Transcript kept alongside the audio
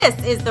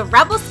This is the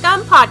Rebel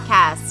Scum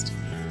Podcast.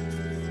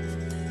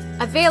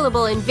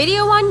 Available in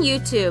video on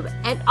YouTube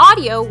and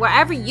audio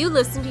wherever you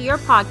listen to your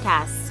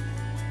podcasts.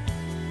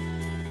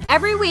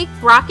 Every week,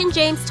 Brock and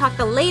James talk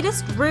the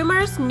latest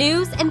rumors,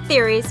 news, and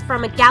theories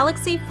from a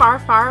galaxy far,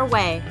 far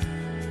away.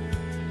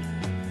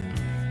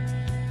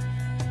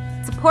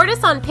 Support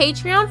us on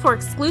Patreon for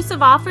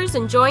exclusive offers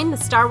and join the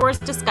Star Wars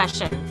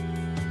discussion.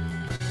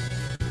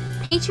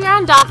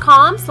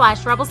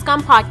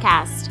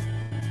 Patreon.com/RebelScumPodcast.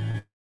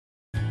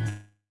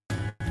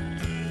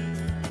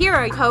 Here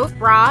are your hosts,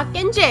 Brock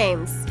and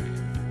James.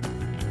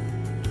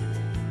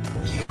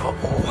 You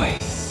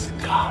always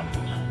scum.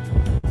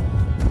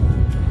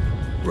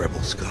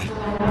 Rebel scum.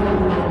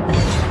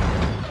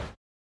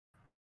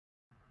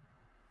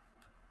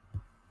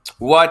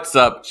 What's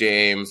up,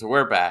 James?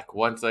 We're back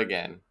once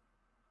again.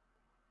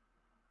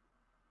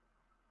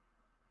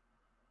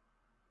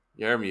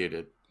 You're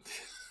muted.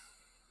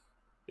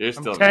 You're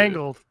still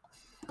Mangold. muted.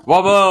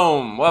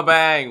 Wa-boom!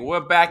 Wa-bang! We're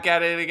back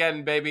at it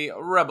again, baby.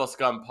 Rebel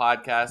Scum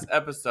Podcast,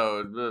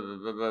 episode...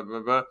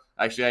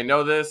 Actually, I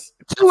know this.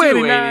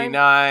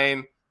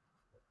 289.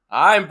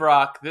 I'm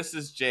Brock. This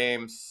is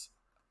James.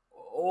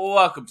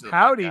 Welcome to the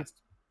Howdy. podcast.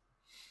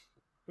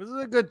 This is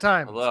a good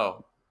time.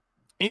 Hello.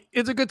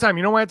 It's a good time.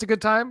 You know why it's a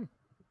good time?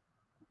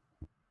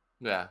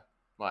 Yeah.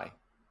 Why?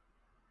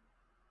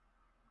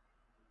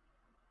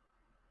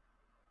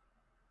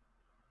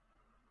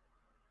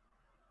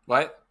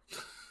 What?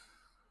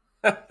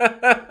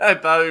 I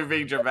thought we were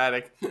being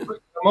dramatic. The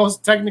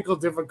most technical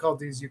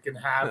difficulties you can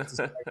have to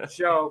start a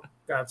show.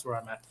 That's where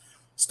I'm at.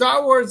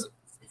 Star Wars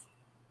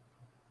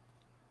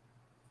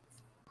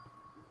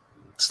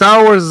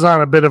is on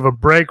a bit of a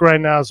break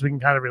right now, so we can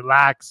kind of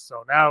relax,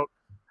 zone out,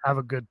 have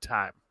a good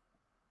time.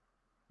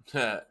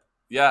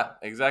 Yeah,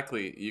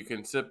 exactly. You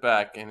can sit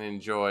back and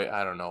enjoy.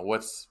 I don't know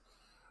what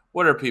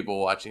are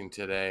people watching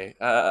today?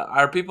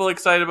 Are people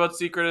excited about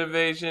Secret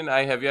Invasion?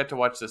 I have yet to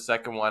watch the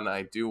second one.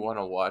 I do want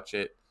to watch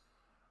it.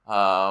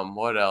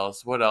 What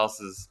else? What else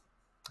is?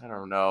 I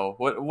don't know.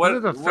 What Is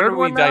it the what third do we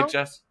one now?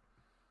 digest?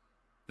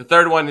 The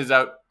third one is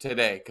out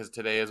today because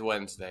today is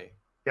Wednesday.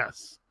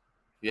 Yes.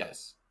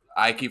 Yes,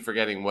 I keep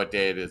forgetting what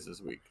day it is this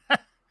week.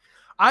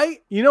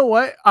 You know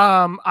what?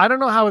 I don't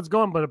know how it's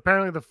going, but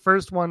apparently the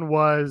first one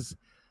was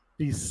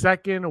the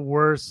second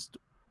worst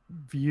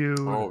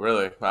viewed Oh,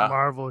 really? Wow.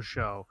 Marvel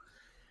show.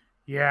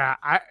 Yeah,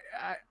 I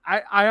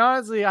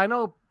honestly, I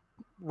know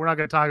we're not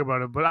going to talk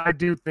about it, but I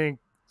do think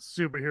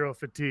superhero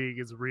fatigue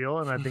is real,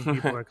 and I think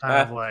people are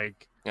kind of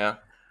like, Yeah.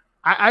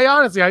 I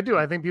honestly, I do.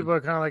 I think people are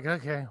kind of like,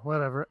 okay,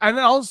 whatever. And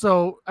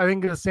also, I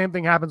think the same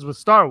thing happens with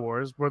Star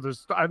Wars, where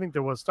I think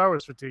there was Star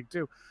Wars fatigue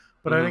too,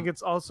 but I think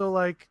it's also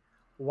like,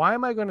 why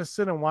am I going to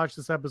sit and watch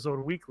this episode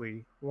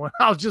weekly when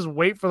I'll just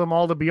wait for them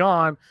all to be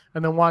on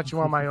and then watch them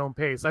on my own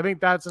pace? I think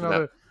that's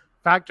another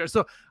factor.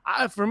 So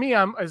for me,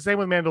 I'm the same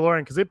with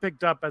Mandalorian because it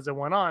picked up as it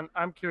went on.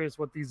 I'm curious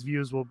what these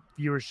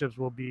viewerships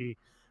will be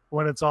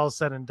when it's all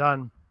said and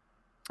done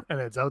and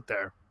it's out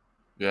there.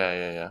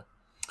 Yeah.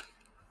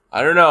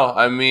 I don't know.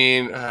 I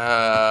mean,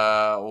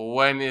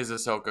 when is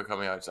Ahsoka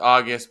coming out? It's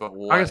August, but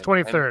when? August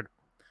 23rd.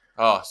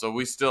 So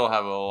we still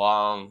have a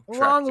long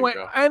track to way.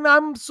 go. And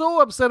I'm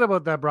so upset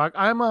about that, Brock.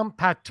 I'm on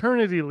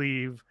paternity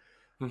leave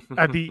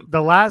at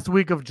the last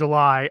week of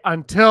July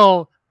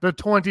until the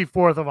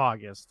 24th of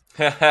August.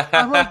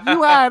 I'm like,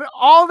 you had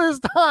all this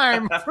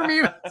time for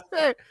me to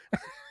say.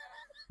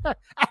 And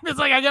it's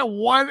like I get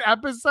one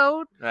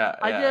episode.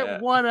 I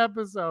get one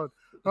episode.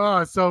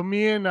 Oh, so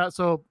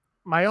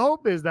my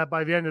hope is that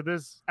by the end of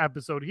this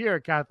episode here,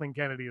 Kathleen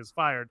Kennedy is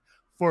fired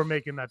for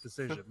making that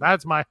decision.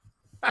 That's my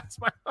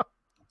hope.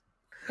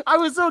 I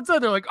was so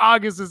excited. They're like,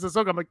 August is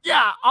Ahsoka. I'm like,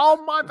 yeah,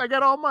 all month. I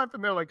get all month.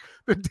 And they're like,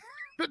 the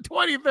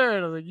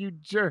 23rd. I was like, you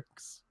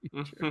jerks.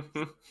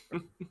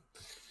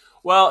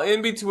 Well,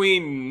 in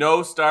between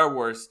no Star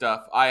Wars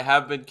stuff, I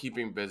have been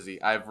keeping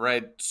busy. I've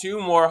read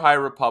 2 more High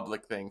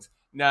Republic things.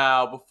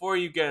 Now, before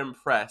you get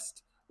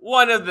impressed,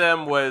 one of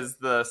them was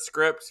the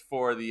script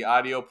for the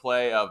audio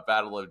play of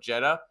Battle of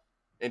Jeddah.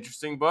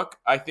 Interesting book.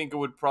 I think it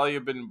would probably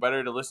have been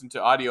better to listen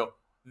to audio.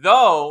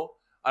 Though,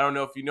 I don't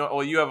know if you know,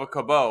 well, you have a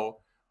Kobo,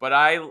 but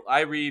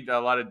I read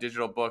a lot of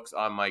digital books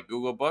on my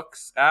Google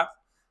Books app.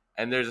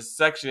 And there's a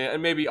section,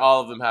 and maybe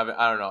all of them have it.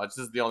 I don't know. It's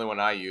just the only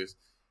one I use.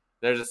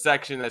 There's a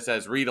section that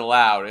says read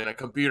aloud, and a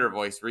computer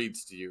voice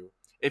reads to you.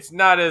 It's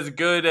not as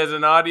good as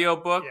an audio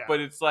book, but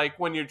it's like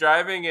when you're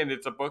driving and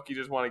it's a book you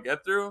just want to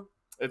get through.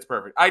 It's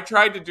perfect. I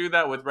tried to do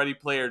that with Ready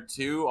Player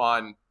 2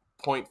 on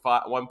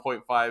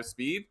 1.5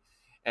 speed,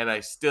 and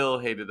I still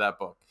hated that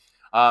book.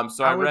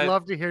 So I would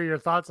love to hear your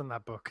thoughts on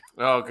that book.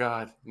 Oh,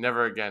 God.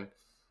 Never again.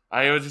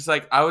 I was just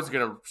like, I was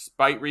going to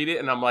spite read it,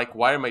 and I'm like,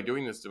 why am I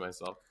doing this to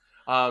myself?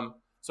 So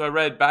I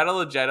read Battle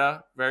of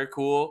Jeddah. Very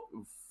cool.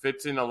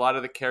 Fits in a lot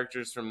of the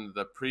characters from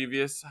the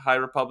previous High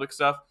Republic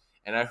stuff.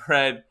 And I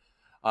read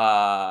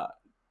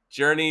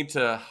Journey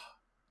to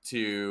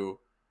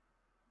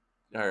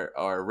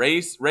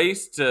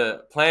Race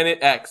to Planet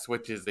X,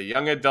 which is the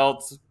young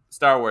adults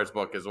Star Wars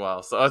book as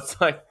well. So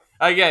it's like,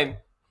 again,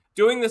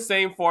 doing the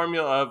same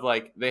formula of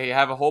like they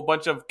have a whole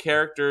bunch of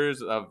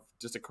characters of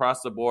just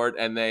across the board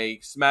and they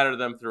smatter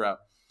them throughout.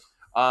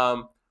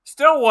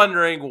 Still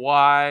wondering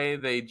why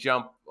they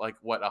jump like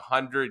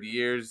 100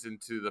 years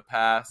into the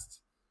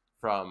past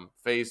from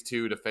phase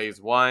 2 to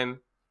phase 1.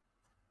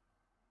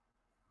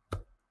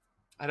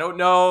 I don't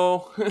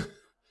know.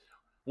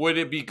 Would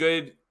it be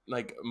good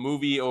like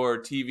movie or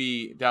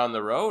TV down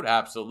the road?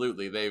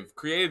 Absolutely. They've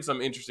created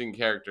some interesting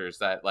characters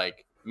that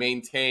like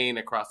maintain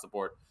across the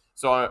board.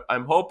 So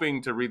I'm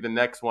hoping to read the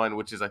next one,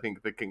 which is I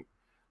think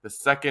the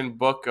second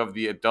book of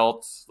the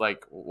adults,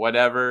 like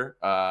whatever,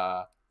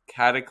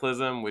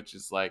 Cataclysm, which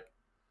is like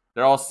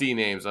they're all C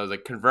names. I was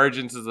like,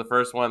 Convergence is the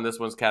first one. This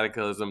one's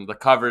Cataclysm. The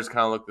covers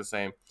kind of look the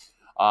same.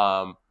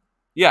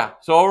 Yeah,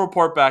 so I'll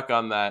report back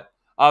on that.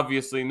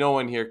 Obviously, no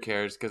one here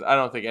cares because I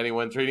don't think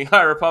anyone's reading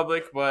High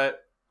Republic,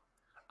 but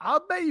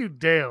I'll bet you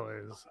Dale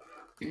is.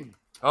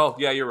 Oh,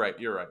 yeah, you're right.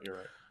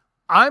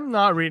 I'm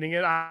not reading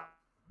it. I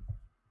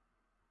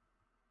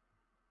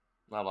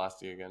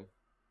lost you again.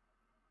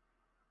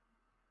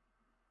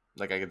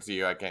 Like I can see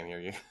you, I can't hear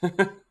you.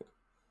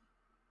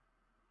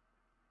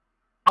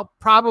 I'll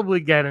probably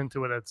get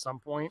into it at some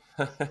point.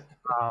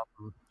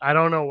 I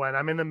don't know when.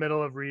 I'm in the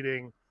middle of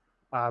reading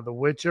The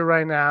Witcher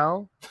right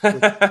now.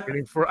 I've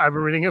been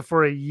reading it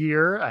for a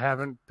year. I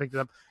haven't picked it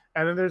up.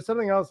 And then there's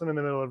something else I'm in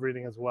the middle of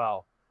reading as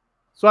well.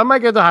 So I might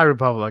get to High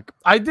Republic.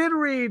 I did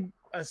read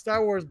a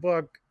Star Wars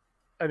book.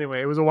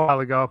 Anyway, it was a while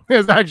ago. It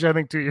was actually, I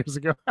think, 2 years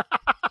ago.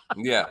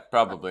 Yeah,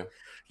 probably.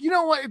 You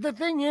know what? The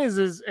thing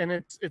is, and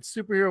it's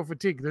superhero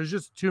fatigue. There's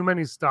just too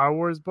many Star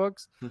Wars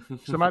books.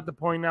 So I'm at the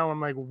point now,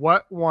 I'm like,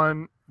 what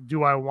one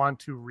do I want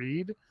to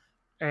read?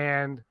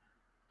 And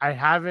I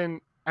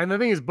haven't. And the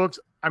thing is, books.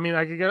 I mean,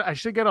 I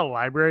should get a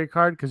library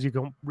card because you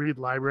can read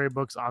library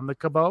books on the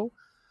Kabo.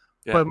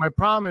 Yeah. But my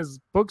problem is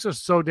books are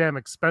so damn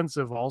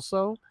expensive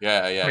also.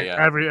 Yeah.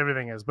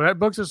 Everything is. But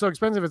books are so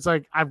expensive. It's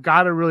like I've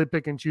got to really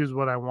pick and choose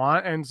what I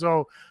want. And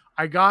so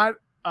I got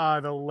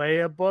the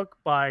Leia book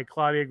by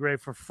Claudia Gray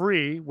for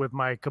free with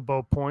my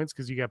Kabo points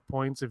because you get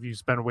points if you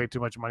spend way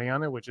too much money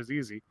on it, which is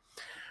easy.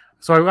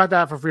 So I got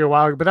that for free a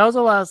while ago. But that was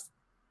the last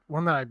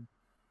one that I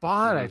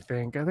bought, I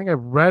think. I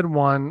read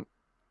one,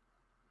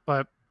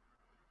 but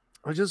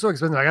it was just so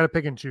expensive. I got to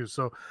pick and choose.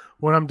 So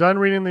when I'm done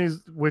reading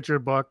these Witcher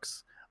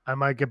books, I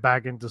might get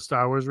back into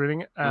Star Wars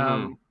reading.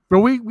 But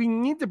we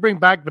need to bring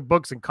back the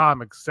books and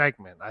comics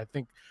segment. I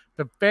think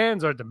the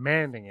fans are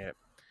demanding it.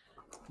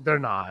 They're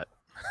not.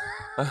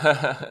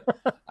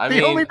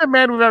 The only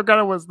demand we've ever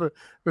gotten was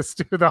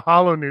the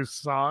Hollow News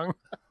song.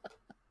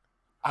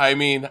 I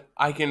mean,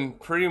 I can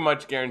pretty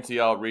much guarantee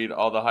I'll read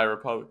all the High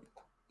Republic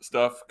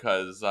stuff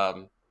because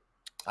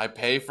I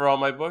pay for all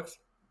my books.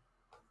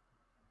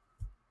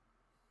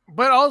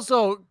 But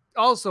also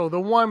the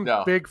one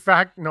big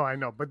fact. No, I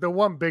know, but the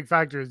one big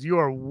factor is you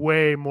are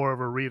way more of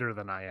a reader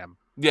than I am.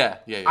 Yeah.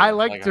 I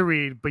like to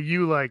read, but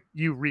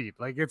you read.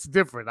 Like it's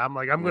different. I'm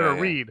like I'm gonna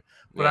read,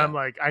 but I'm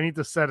like I need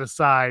to set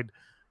aside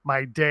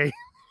my day,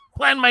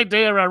 plan my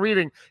day around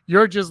reading.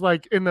 You're just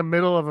like in the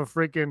middle of a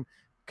freaking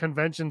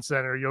convention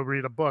center. You'll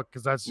read a book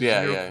because that's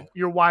just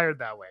you're wired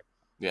that way.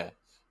 Yeah.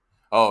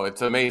 Oh,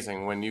 it's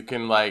amazing when you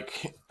can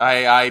like.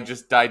 I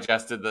just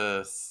digested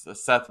the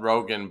Seth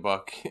Rogen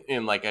book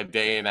in like a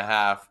day and a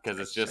half because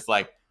it's just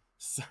like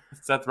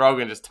Seth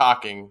Rogen just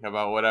talking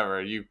about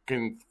whatever. You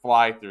can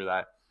fly through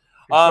that.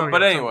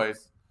 But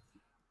anyways,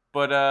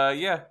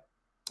 yeah.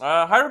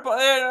 High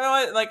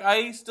Republic. Like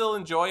I still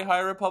enjoy High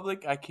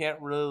Republic. I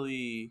can't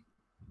really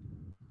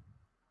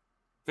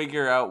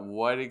figure out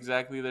what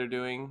exactly they're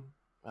doing.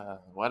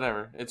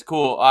 Whatever. It's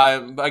cool.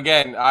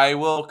 I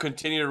will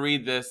continue to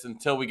read this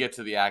until we get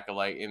to the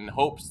Acolyte in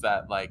hopes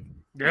that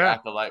the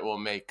Acolyte will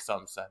make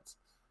some sense.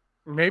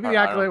 Maybe the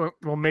Acolyte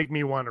will make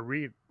me want to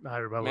read High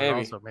Republic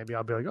also. Maybe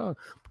I'll be like, oh,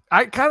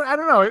 I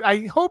don't know.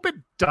 I hope it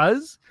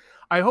does.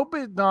 I hope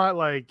it's not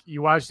like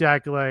you watch the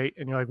Acolyte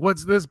and you're like,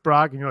 what's this,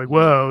 Brock? And you're like,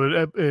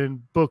 well,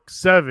 in book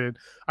 7.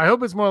 I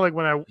hope it's more like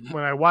when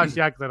I watch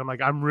the Acolyte, I'm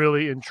like, I'm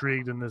really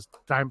intrigued in this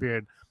time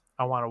period.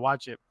 I want to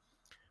watch it.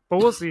 But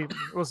we'll see.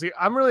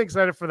 I'm really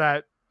excited for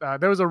that.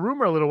 There was a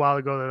rumor a little while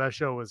ago that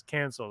show was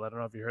canceled. I don't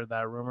know if you heard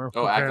that rumor.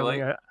 Oh,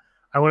 Acolyte?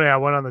 I went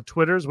on the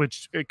Twitters,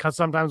 which it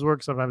sometimes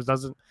works, sometimes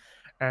doesn't.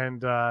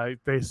 And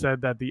they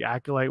said that the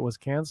Acolyte was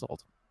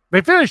canceled.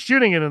 They finished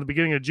shooting it in the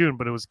beginning of June,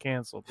 but it was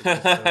canceled.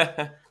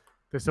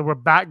 They said we're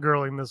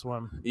Batgirling this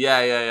one. Yeah.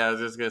 I was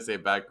just gonna say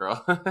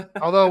Batgirl.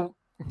 Although,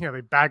 they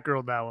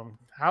Batgirled that one.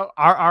 How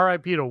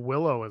R.I.P. to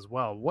Willow as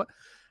well. What?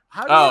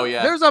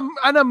 There's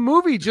a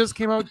movie just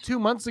came out 2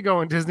 months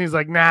ago, and Disney's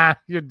like, nah,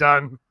 you're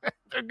done.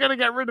 They're gonna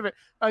get rid of it.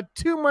 A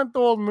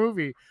 2-month-old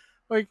movie.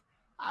 Like,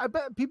 I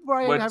bet people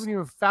probably haven't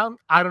even found.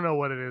 I don't know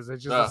what it is.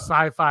 It's just a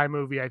sci-fi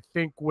movie. I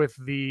think with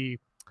the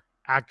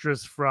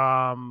actress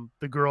from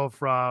the girl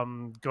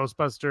from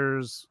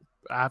Ghostbusters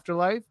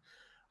Afterlife.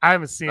 I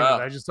haven't seen it.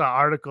 I just saw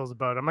articles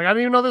about it. I'm like, I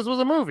didn't even know this was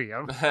a movie.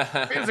 I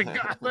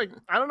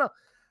don't know.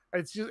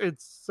 It's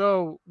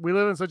so we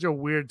live in such a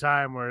weird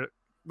time where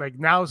like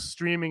now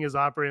streaming is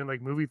operating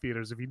like movie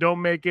theaters. If you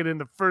don't make it in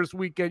the first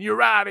weekend,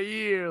 you're out of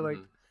here. Like,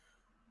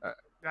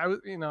 I was,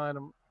 I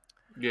don't.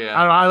 Yeah.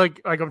 I don't know.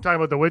 Like I'm talking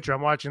about The Witcher.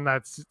 I'm watching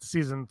that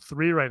season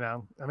 3 right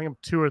now. I think I'm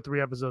 2 or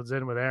 3 episodes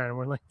in with Aaron.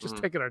 We're like just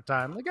taking our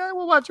time. Like,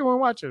 we'll watch it. We'll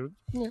watch it.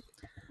 Yeah.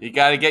 You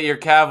got to get your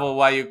Cavill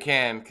while you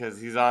can because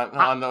he's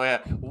on the way.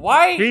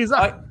 Why?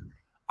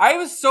 I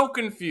was so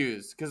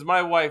confused because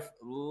my wife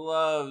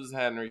loves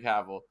Henry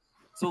Cavill.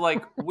 So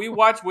like we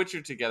watch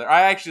Witcher together.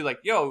 I actually like,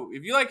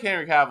 if you like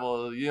Henry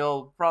Cavill,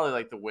 you'll probably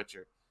like The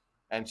Witcher.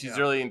 And she's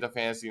really into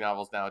fantasy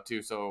novels now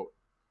too. So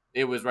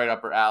it was right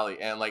up her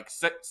alley. And like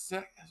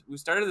we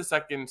started the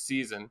second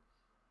season,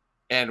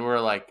 and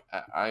we're like,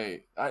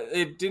 we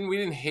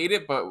didn't hate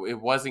it, but it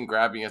wasn't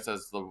grabbing us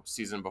as the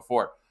season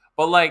before.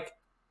 But like,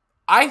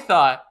 I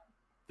thought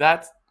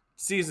that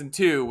season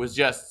 2 was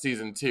just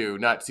season 2,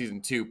 not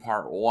season 2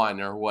 part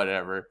 1 or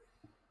whatever.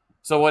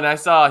 So when I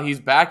saw he's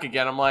back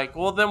again, I'm like,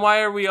 well, then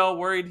why are we all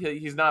worried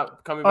he's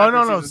not coming back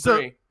for season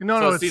 3?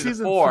 No, it's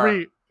season 4.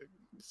 3.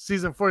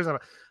 Season 4 is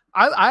not.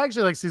 I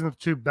actually like season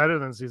 2 better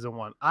than season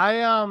 1.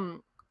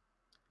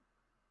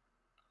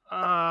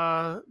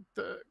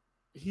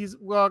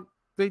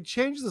 They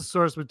changed the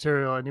source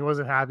material and he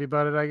wasn't happy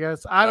about it, I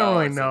guess. I don't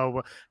really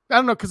know. I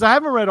don't know because I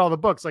haven't read all the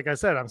books. Like I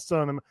said, I'm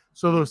still in them.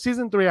 So the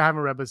season 3 I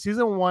haven't read, but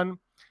season 1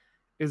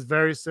 is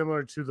very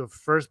similar to the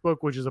first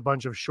book, which is a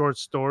bunch of short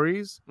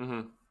stories.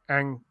 Mm-hmm.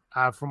 And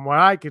from what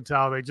I could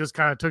tell, they just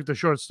kind of took the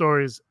short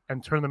stories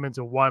and turned them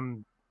into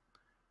one.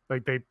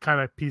 Like they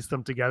kind of pieced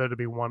them together to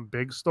be one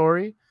big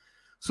story.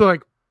 So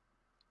like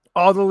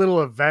all the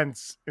little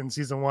events in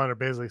season 1 are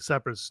basically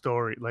separate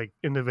story, like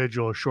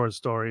individual short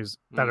stories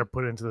that are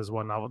put into this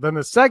one novel. Then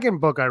the second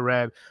book I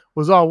read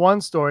was all one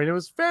story, and it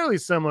was fairly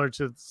similar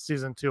to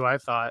season 2, I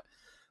thought.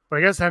 But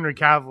I guess Henry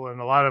Cavill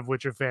and a lot of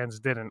Witcher fans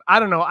didn't. I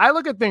don't know. I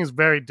look at things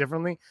very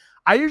differently.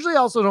 I usually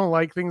also don't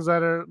like things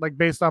that are like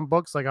based on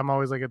books. Like I'm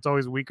always like, it's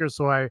always weaker.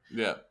 So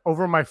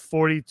over my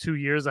 42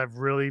 years, I've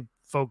really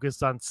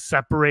focused on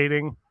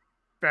separating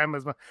them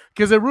as much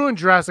because it ruined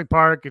Jurassic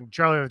Park and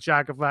Charlie and the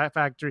Chocolate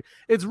Factory.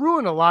 It's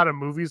ruined a lot of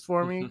movies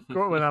for me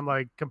when I'm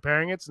like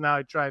comparing it. So now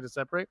I try to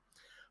separate.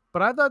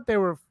 But I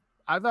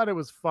thought it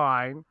was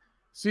fine.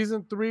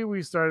 Season 3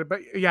 we started, but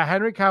yeah,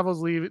 Henry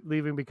Cavill's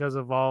leaving because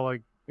of all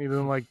like he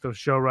didn't like the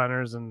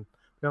showrunners and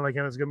then like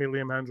it's gonna be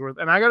Liam Hemsworth.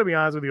 And I gotta be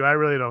honest with you, I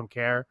really don't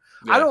care.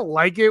 Yeah. I don't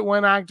like it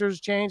when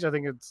actors change. I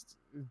think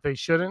they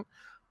shouldn't.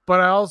 But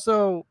I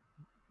also,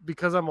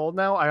 because I'm old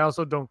now, I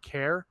also don't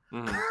care.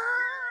 Mm-hmm.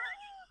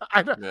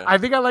 I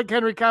think I like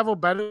Henry Cavill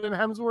better than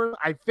Hemsworth.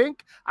 I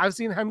think I've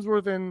seen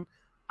Hemsworth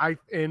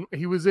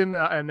he was in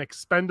an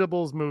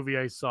Expendables movie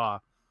I saw.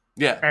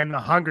 Yeah. And The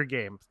Hunger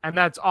Games. And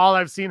that's all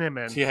I've seen him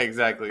in. Yeah,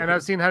 exactly. And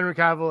I've seen Henry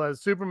Cavill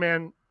as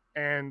Superman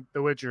and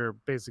The Witcher,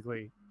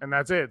 basically. And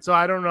that's it. So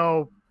I don't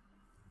know.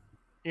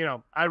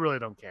 I really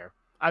don't care.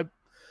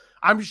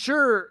 I'm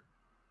sure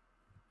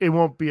it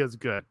won't be as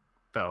good,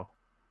 though.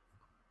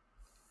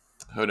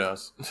 Who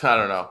knows? I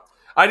don't know.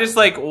 I just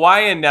like,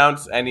 why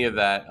announce any of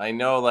that? I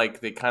know like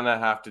they kind of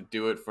have to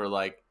do it for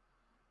like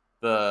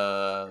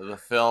the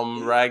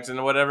film rags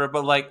and whatever,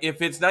 but like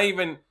if it's not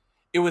even,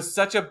 it was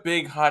such a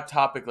big hot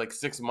topic like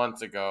 6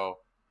 months ago,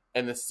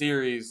 and the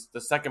series,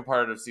 the second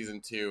part of season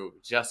 2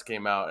 just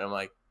came out, and I'm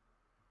like,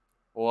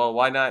 well,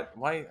 why not?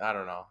 Why? I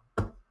don't know.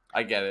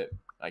 I get it,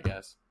 I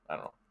guess. I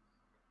don't know.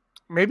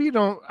 Maybe you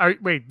don't.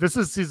 Wait, this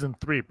is season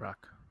 3,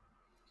 Brock.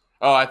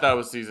 Oh, I thought it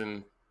was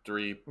season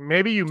 3.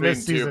 Maybe you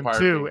missed season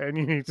 2 and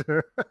you need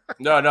to.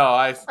 No,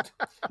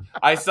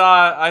 I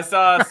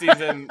saw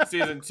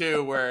season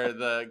 2 where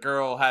the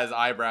girl has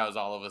eyebrows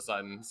all of a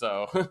sudden.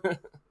 So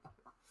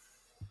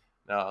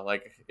no,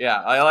 like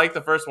I like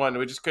the first one.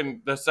 We just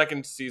couldn't. The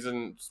second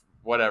season,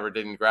 whatever,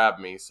 didn't grab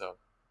me. So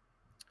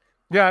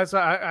yeah, so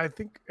I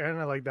think and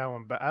I like that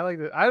one, but I like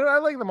it. I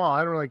like them all.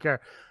 I don't really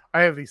care.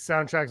 I have these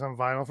soundtracks on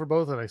vinyl for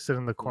both, and I sit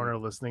in the corner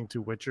listening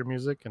to Witcher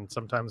music and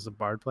sometimes the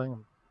Bard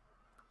playing.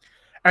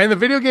 And the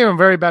video game, I'm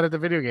very bad at the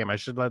video game. I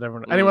should let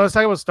everyone know. Anyway, let's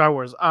talk about Star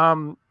Wars.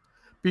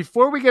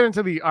 Before we get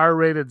into the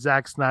R-rated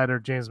Zack Snyder,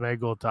 James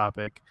Mangold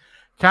topic,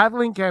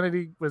 Kathleen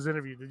Kennedy was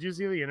interviewed. Did you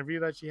see the interview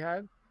that she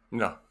had?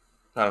 No,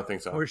 I don't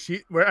think so.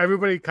 Where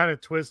everybody kind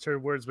of twists her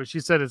words, but she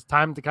said it's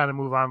time to kind of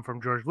move on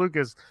from George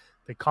Lucas.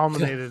 They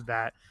culminated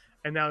that,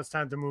 and now it's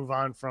time to move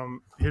on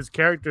from his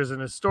characters and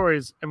his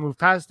stories and move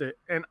past it.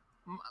 And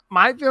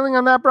my feeling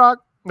on that, Brock,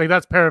 like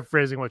that's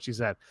paraphrasing what she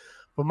said,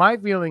 but my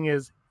feeling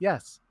is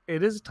yes.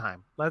 It is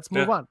time. Let's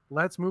move on.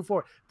 Let's move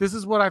forward. This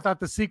is what I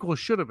thought the sequel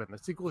should have been. The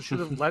sequel should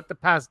have let the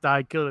past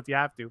die, kill it if you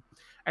have to,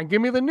 and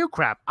give me the new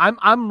crap.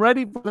 I'm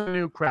ready for the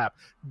new crap.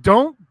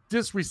 Don't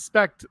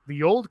disrespect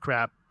the old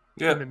crap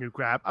in the new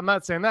crap. I'm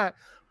not saying that,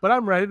 but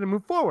I'm ready to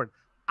move forward.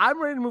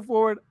 I'm ready to move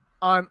forward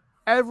on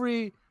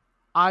every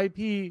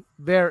IP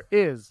there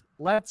is.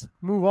 Let's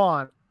move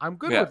on. I'm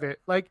good with it.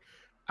 Like,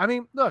 I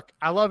mean, look,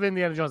 I love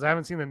Indiana Jones. I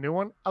haven't seen the new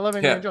one. I love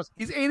Indiana Jones.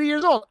 He's 80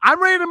 years old.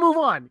 I'm ready to move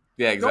on.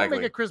 Yeah, exactly. Don't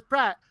make it Chris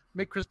Pratt.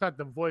 Make Chris Pratt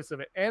the voice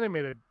of it,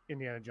 animated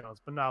Indiana Jones,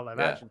 but not live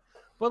action.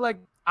 But like,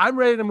 I'm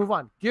ready to move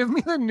on. Give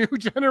me the new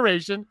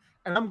generation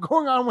And I'm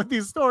going on with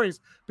these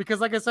stories because,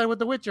 like I said with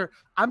The Witcher,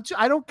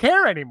 I don't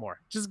care anymore.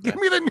 Just give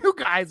me the new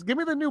guys, give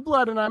me the new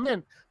blood, and I'm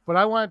in. But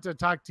I wanted to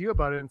talk to you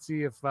about it and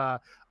see if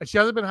she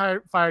hasn't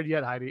been fired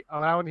yet, Heidi.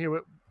 I want to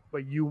hear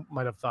what you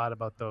might have thought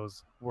about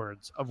those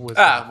words of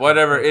wisdom.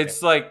 Whatever.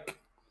 It's like,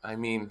 I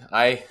mean,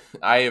 I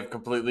have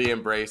completely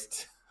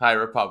embraced High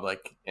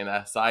Republic, and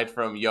aside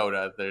from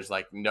Yoda, there's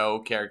like no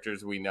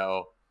characters we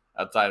know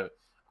outside of it.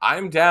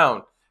 I'm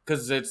down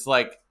because it's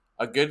like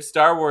a good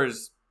Star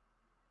Wars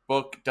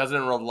book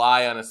doesn't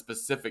rely on a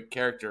specific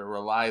character; it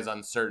relies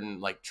on certain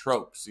like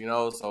tropes, you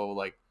know. So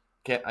like,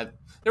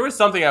 there was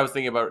something I was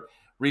thinking about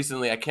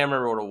recently. I can't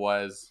remember what it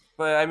was,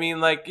 but I mean,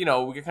 like, you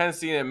know, we can kind of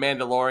see it in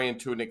Mandalorian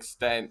to an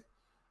extent.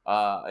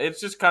 It's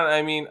just kind of,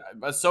 I mean,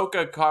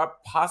 Ahsoka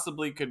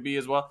possibly could be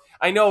as well.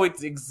 I know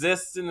it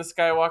exists in the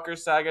Skywalker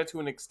saga to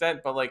an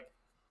extent, but like,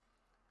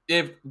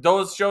 if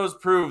those shows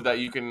prove that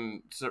you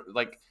can,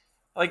 like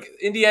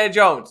Indiana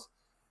Jones,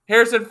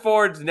 Harrison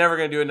Ford's never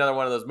going to do another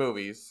one of those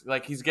movies.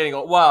 Like, he's getting,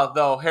 well,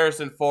 though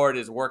Harrison Ford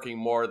is working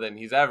more than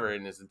he's ever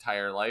in his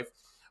entire life.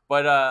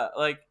 But,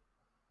 like,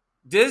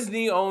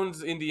 Disney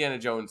owns Indiana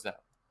Jones now.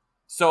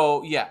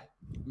 So, yeah,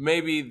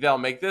 maybe they'll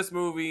make this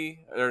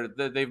movie, or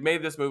they've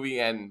made this movie,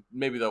 and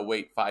maybe they'll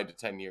wait 5 to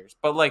 10 years.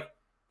 But, like,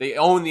 they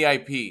own the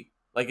IP.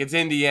 Like, it's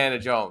Indiana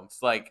Jones.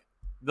 Like,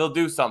 they'll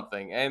do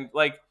something. And,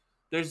 like,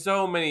 there's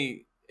so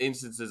many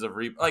instances of,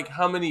 like,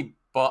 how many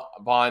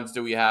Bonds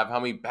do we have? How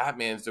many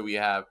Batmans do we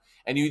have?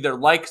 And you either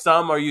like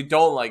some or you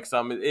don't like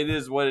some. It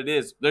is what it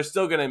is. They're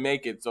still going to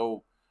make it,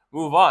 so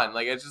move on.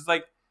 Like, it's just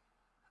like,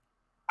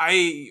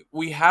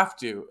 we have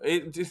to.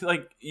 It just,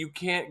 like, you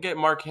can't get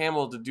Mark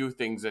Hamill to do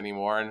things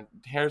anymore, and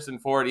Harrison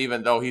Ford,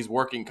 even though he's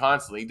working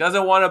constantly, he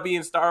doesn't want to be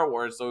in Star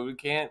Wars, so we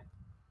can't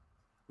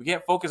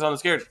focus on the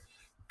characters.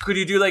 Could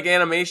you do like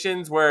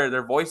animations where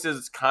their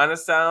voices kind of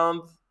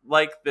sound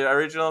like the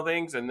original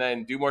things and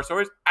then do more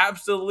stories?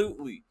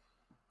 Absolutely.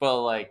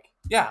 But like,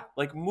 yeah,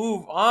 like,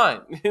 move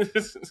on.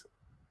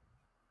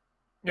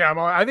 Yeah,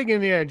 I think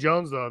Indiana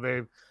Jones,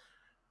 though,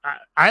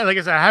 I like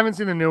I said, I haven't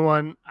seen the new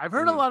one. I've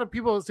heard a lot of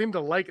people seem to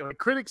like it, like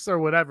critics or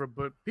whatever,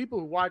 but people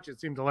who watch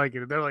it seem to like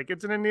it. They're like,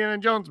 it's an Indiana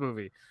Jones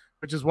movie,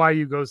 which is why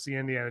you go see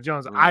Indiana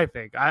Jones. I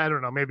think. I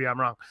don't know, maybe I'm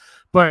wrong,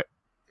 but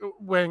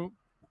when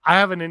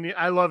I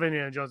love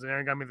Indiana Jones, and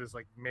Aaron got me this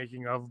like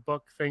making of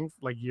book thing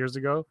like years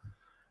ago,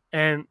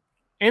 and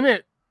in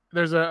it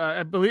there's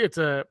I believe it's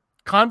a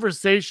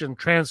conversation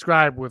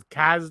transcribed with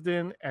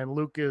Kasdan and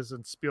Lucas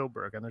and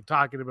Spielberg, and they're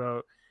talking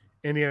about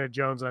Indiana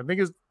Jones. And I think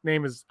his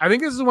name is, I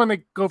think this is when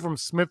they go from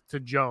Smith to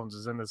Jones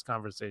is in this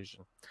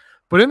conversation.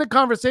 But in the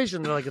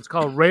conversation, they're like, it's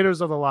called Raiders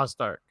of the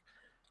Lost Ark.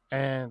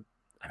 And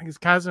I think it's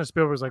Kasdan or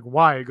Spielberg's like,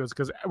 why? He goes,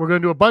 because we're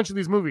going to do a bunch of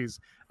these movies,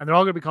 and they're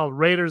all going to be called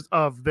Raiders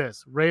of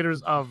this,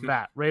 Raiders of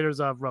that, Raiders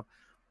of Rough.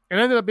 And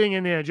it ended up being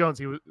Indiana Jones.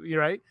 You're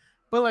right.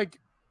 But like,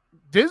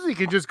 Disney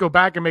can just go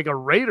back and make a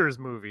Raiders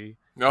movie.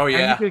 Oh yeah,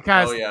 and you could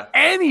cast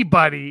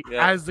anybody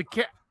as the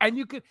kid, and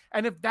you could.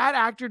 And if that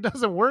actor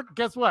doesn't work,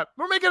 guess what?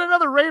 We're making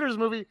another Raiders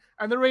movie,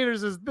 and the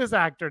Raiders is this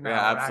actor now.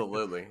 Yeah,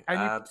 absolutely,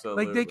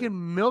 absolutely. Like, they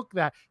can milk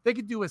that. They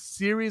could do a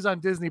series on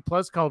Disney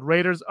Plus called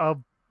Raiders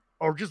of,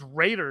 or just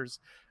Raiders,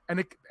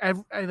 and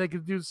they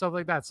could do stuff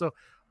like that. So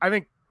I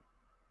think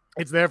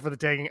it's there for the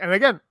taking. And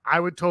again, I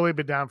would totally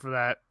be down for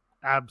that.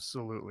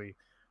 Absolutely.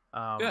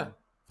 Yeah.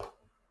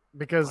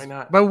 Because, why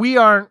not? But we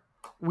aren't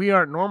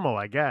normal,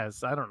 I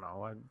guess. I don't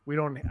know. I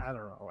don't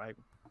know.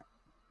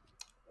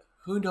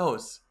 Who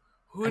knows?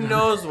 Who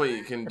knows what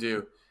you can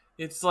do?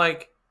 It's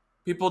like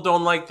people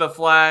don't like the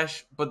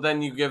Flash, but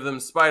then you give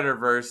them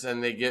Spider-Verse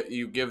and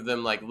you give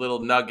them like little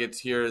nuggets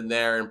here and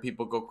there, and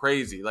people go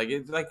crazy. Like,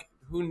 it's like,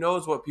 who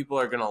knows what people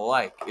are gonna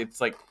like? It's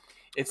like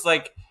if,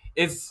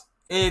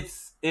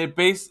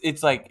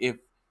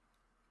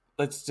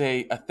 let's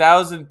say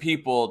 1,000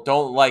 people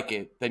don't like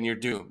it, then you're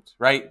doomed,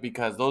 right?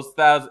 Because those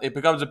 1,000, it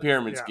becomes a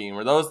pyramid scheme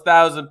where those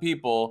 1,000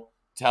 people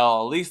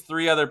tell at least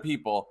 3 other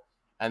people,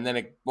 and then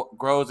it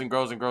grows and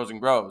grows and grows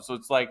and grows. So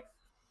it's like,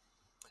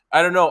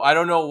 I don't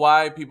know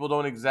why people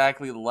don't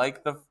exactly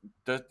like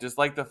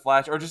dislike the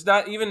Flash, or just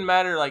not even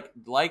matter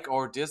like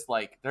or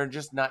dislike. They're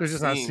just not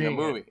seeing the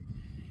movie.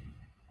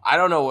 I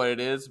don't know what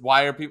it is.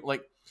 Why are people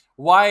like?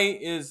 Why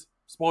is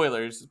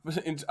spoilers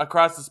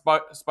across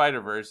the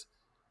Spider-Verse?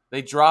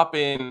 They drop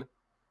in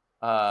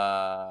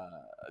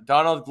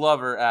Donald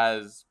Glover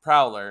as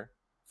Prowler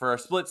for a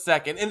split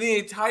second, and the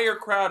entire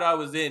crowd I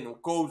was in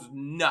goes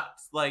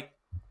nuts. Like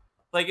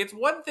it's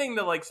one thing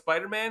to like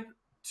Spider-Man,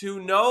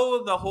 to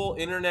know the whole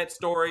internet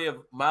story of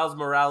Miles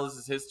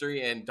Morales'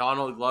 history and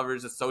Donald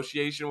Glover's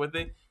association with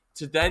it,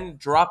 to then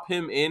drop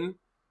him in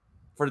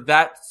for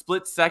that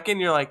split second,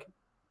 you're like,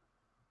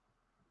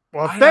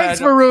 well, thanks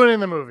for ruining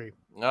the movie.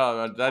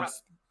 No,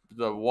 that's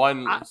the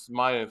one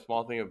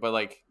small thing, but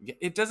like,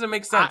 it doesn't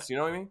make sense. You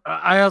know what I mean?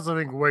 I also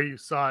think where you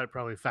saw it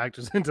probably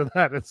factors into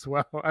that as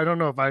well. I don't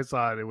know if I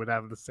saw it, it would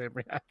have the same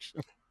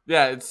reaction.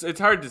 Yeah, it's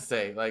hard to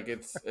say. Like,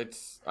 it's.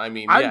 I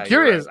mean, I'm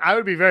curious. Right. I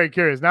would be very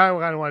curious. Now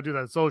I kind of want to do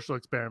that social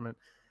experiment.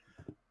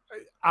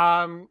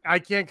 I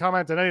can't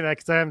comment on any of that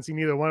because I haven't seen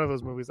either one of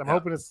those movies. I'm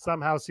hoping to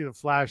somehow see The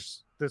Flash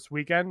this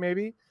weekend,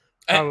 maybe.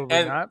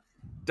 Probably not.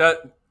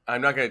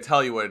 I'm not going to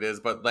tell you what it is,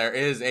 but there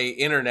is a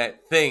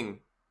internet thing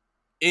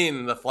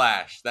in The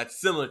Flash that's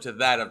similar to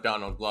that of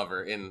Donald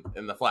Glover in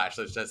The Flash.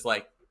 So it's just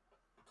like,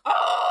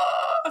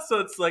 so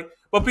it's like,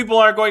 but people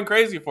aren't going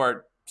crazy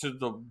for it,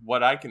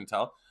 what I can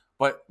tell.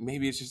 But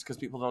maybe it's just because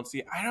people don't see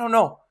it. I don't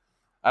know.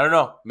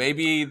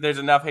 Maybe there's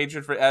enough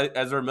hatred for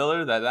Ezra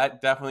Miller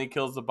that definitely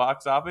kills the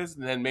box office,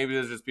 and then maybe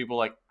there's just people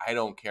like, I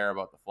don't care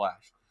about The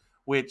Flash,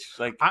 which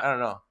I don't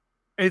know.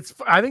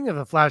 I think if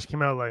The Flash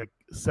came out like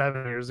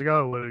 7 years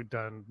ago, it would have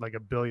done like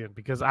 $1 billion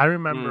because I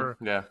remember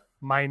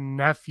my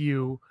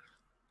nephew,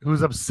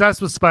 who's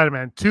obsessed with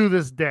Spider-Man to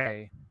this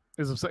day,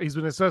 he's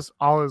been obsessed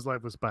all his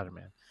life with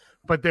Spider-Man.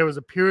 But there was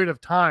a period of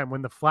time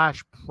when The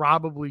Flash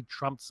probably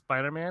trumped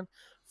Spider-Man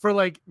for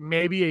like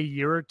maybe a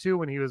year or two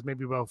when he was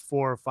maybe about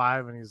 4 or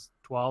 5 and he's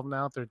 12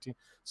 now, 13.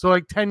 So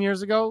like 10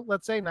 years ago,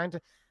 let's say 9,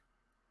 10.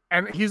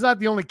 And he's not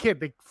the only kid.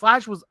 The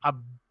Flash was a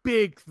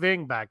big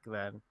thing back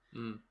then.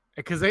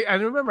 Because I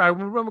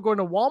remember going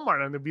to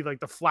Walmart and there'd be like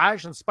The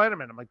Flash and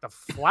Spider-Man. I'm like, The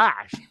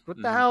Flash?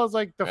 What the hell is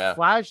like The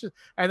Flash?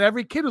 And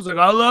every kid was like,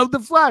 I love The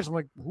Flash. I'm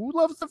like, who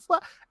loves The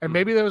Flash? And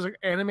maybe there was an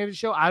animated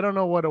show. I don't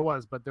know what it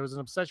was, but there was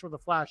an obsession with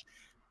The Flash.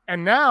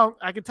 And now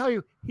I can tell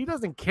you, he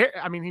doesn't care.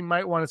 I mean, he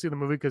might want to see the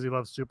movie because he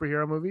loves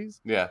superhero movies.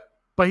 Yeah.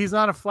 But he's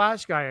not a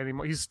Flash guy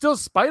anymore. He's still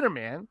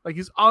Spider-Man. Like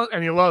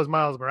and he loves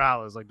Miles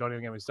Morales. Like, don't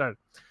even get me started.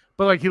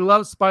 But like, he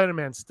loves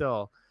Spider-Man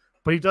still.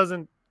 But he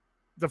doesn't.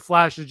 The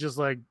Flash is just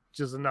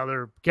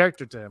another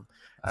character to him.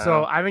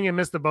 So I think he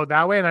missed the boat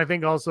that way. And I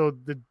think also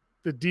the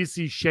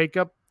DC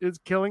shakeup is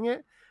killing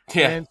it.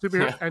 Yeah. And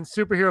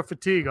superhero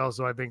fatigue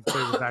also, I think,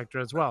 plays a factor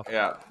as well.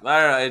 Yeah. I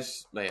don't know.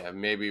 It's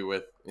maybe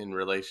in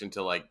relation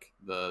to like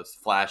the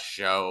Flash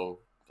show,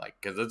 like,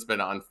 because it's been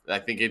on, I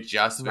think it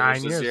just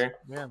finished this year.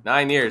 Yeah.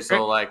 9 years.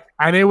 So like,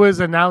 and it was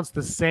announced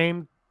the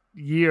same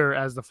year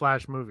as the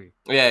Flash movie.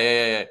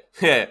 Yeah.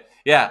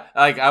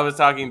 Like, I was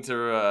talking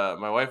to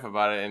my wife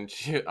about it,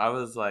 and I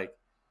was like,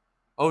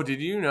 oh,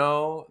 did you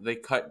know they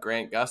cut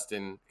Grant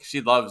Gustin?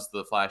 She loves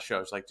the Flash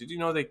show. She's like, did you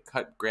know they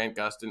cut Grant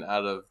Gustin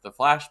out of the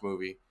Flash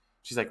movie?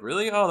 She's like,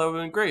 really? Oh, that would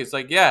have been great. It's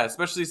like, yeah,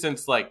 especially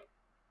since like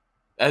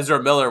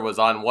Ezra Miller was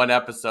on 1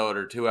 episode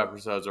or 2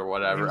 episodes or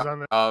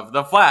whatever of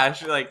the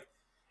Flash. Like,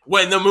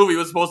 when the movie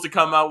was supposed to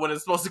come out, when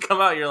it's supposed to come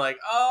out, you're like,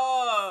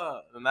 oh,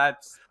 and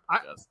that's.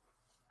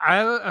 I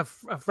have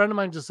a friend of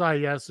mine just saw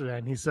it yesterday,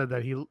 and he said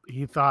that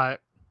he thought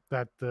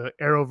that the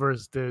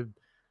Arrowverse did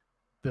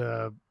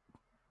the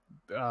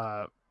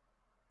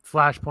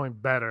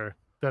Flashpoint better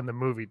than the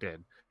movie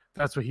did.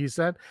 That's what he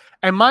said.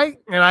 And I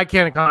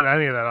can't comment on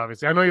any of that,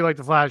 obviously. I know you like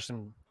the Flash,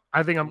 and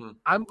I think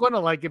I'm going to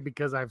like it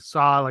because I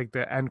saw like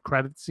the end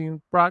credit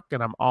scene, Brock,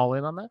 and I'm all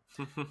in on that.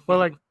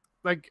 But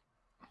like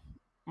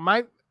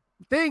my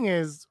thing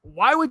is,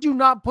 why would you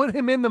not put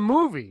him in the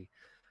movie?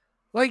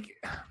 Like,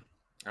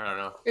 I don't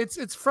know.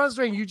 It's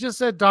frustrating. You just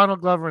said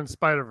Donald Glover in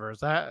Spider-Verse.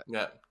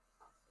 Yeah.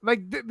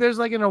 Like, there's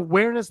like an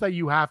awareness that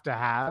you have to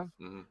have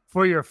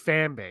for your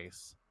fan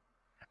base.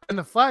 And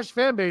the Flash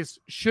fan base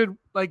should,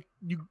 like,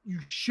 you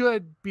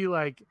should be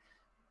like,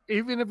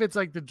 even if it's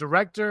like the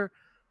director,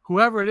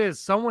 whoever it is,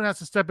 someone has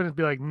to step in and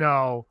be like,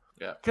 no.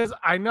 Yeah. Because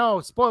I know,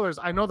 spoilers,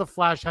 I know the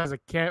Flash has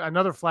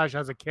another Flash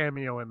has a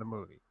cameo in the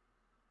movie.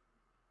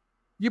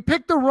 You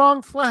picked the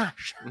wrong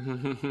Flash.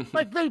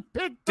 Like, they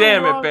picked the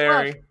Damn wrong it,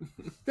 Barry.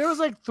 Flash. There was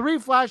like 3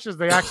 Flashes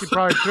they actually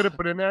probably could have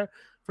put in there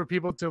for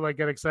people to like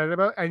get excited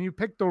about, and you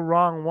picked the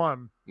wrong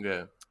one.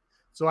 Yeah.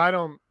 So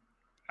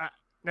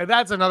now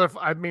that's another.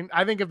 I mean,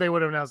 I think if they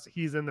would have announced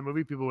he's in the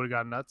movie, people would have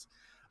gone nuts.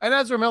 And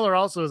Ezra Miller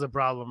also is a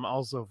problem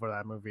also for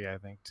that movie, I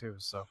think, too.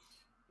 So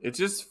it's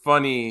just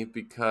funny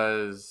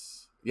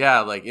because,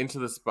 yeah, like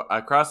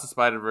Across the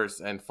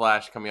Spider-Verse and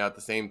Flash coming out at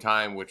the same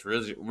time, which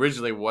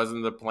originally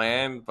wasn't the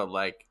plan, but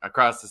like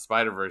Across the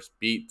Spider-Verse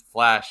beat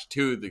Flash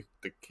to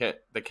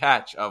the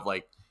catch of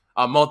like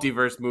a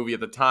multiverse movie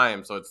at the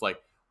time. So it's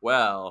like,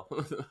 well,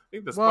 I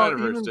think the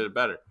Spider-Verse did it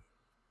better.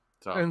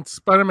 So. And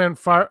Spider-Man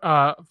Far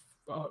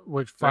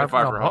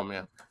From Home,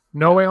 yeah.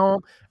 No Way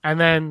Home, and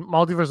then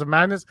Multiverse of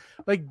Madness.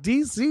 Like,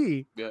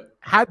 DC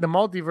had the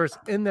multiverse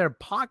in their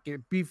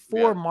pocket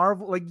before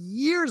Marvel, like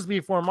years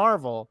before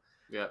Marvel.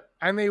 Yeah.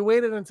 And they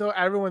waited until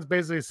everyone's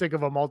basically sick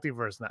of a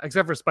multiverse now,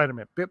 except for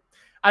Spider-Man.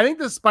 I think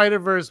the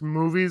Spider-Verse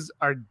movies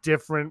are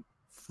different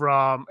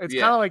from, it's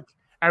kind of like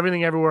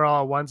Everything Everywhere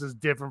All at Once is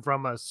different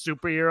from a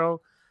superhero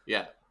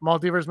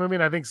multiverse movie.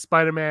 And I think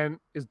Spider-Man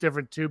is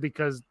different too,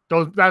 because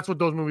that's what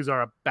those movies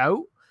are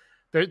about.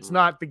 It's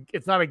not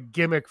a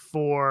gimmick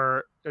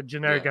for a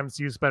generic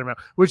MCU Spider-Man,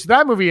 which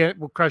that movie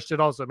crushed it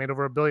also. It made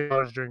over $1 billion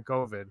during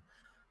COVID.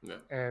 Yeah.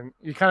 And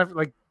you kind of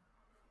like,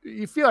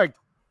 you feel like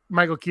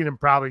Michael Keaton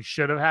probably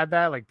should have had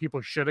that. Like,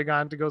 people should have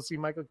gone to go see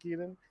Michael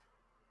Keaton,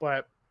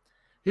 but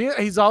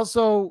he's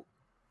also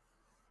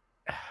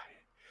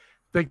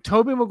like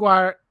Tobey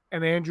Maguire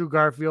and Andrew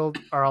Garfield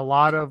are a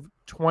lot of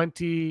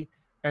 20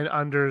 and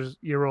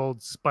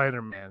under-year-old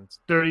Spider-Mans,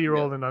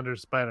 30-year-old and under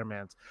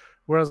Spider-Mans.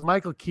 Whereas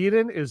Michael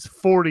Keaton is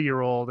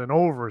 40-year-old and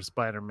over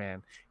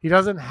Spider-Man. He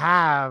doesn't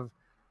have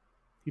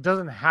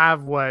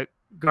what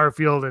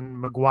Garfield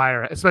and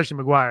Maguire, especially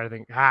Maguire, I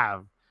think,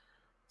 have.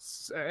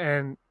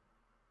 And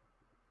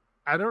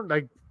I don't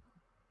like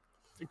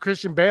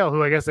Christian Bale,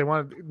 who I guess they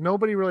wanted.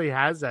 Nobody really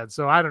has that.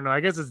 So I don't know. I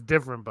guess it's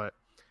different, but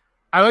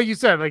I like you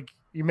said, like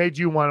you made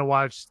you want to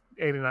watch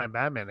 89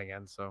 Batman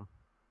again. So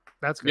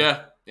that's good.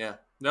 Yeah.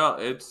 No,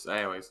 it's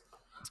anyways.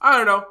 I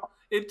don't know.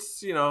 It's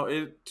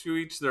to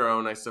each their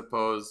own, I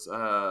suppose.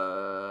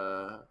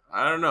 I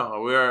don't know.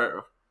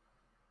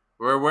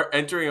 We're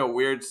entering a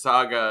weird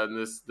saga in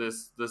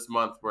this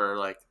month where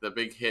like the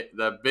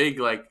big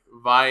like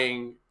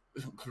vying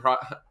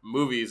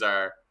movies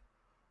are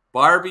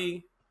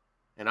Barbie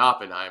and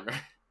Oppenheimer.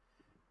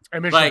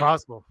 And Mission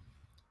Impossible.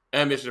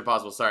 And Mission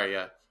Impossible, sorry,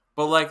 yeah.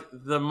 But like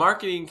the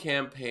marketing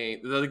campaign,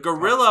 the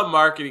guerrilla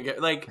marketing,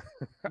 like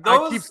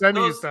I keep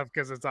sending you stuff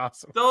because it's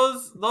awesome.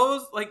 Those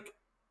like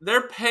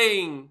they're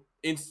paying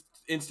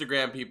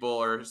Instagram people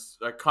or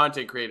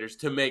content creators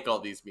to make all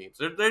these memes.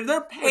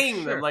 They're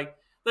paying them. Like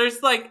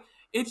there's like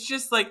it's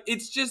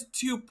just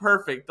too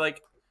perfect. Like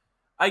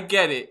I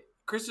get it.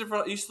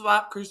 You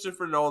slap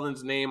Christopher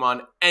Nolan's name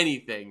on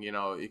anything,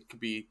 it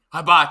could be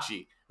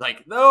hibachi.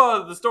 Like,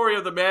 no, the story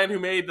of the man who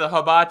made the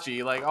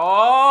hibachi. Like,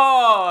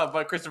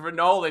 but Christopher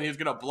Nolan, he's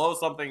gonna blow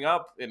something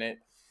up in it.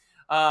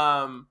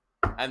 And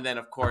then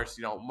of course,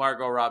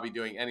 Margot Robbie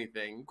doing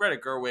anything.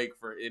 Greta Gerwig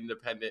for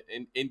independent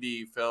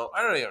indie film.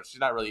 I don't know, she's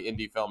not really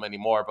indie film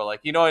anymore, but like,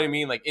 you know what I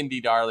mean? Like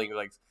indie darling.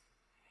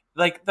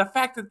 Like the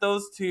fact that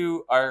those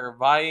two are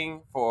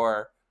vying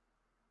for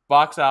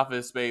box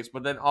office space,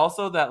 but then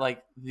also that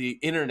like the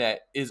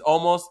internet is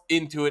almost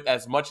into it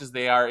as much as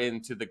they are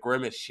into the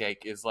Grimace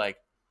Shake is like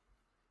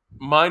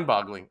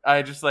mind-boggling.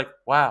 I just like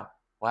wow.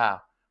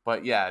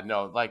 But yeah,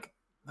 no, like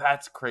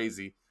that's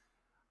crazy.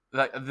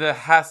 Like there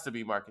has to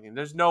be marketing.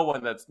 There's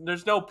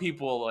no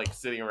people like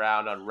sitting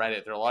around on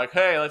Reddit. They're like,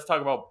 hey, let's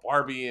talk about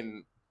Barbie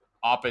and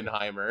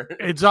Oppenheimer.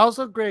 It's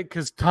also great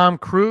because Tom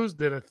Cruise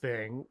did a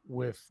thing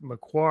with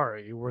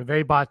Macquarie where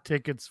they bought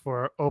tickets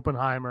for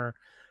Oppenheimer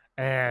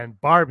and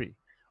Barbie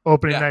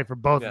opening night for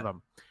both of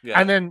them. Yeah.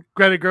 And then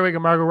Greta Gerwig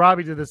and Margot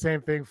Robbie did the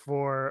same thing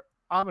for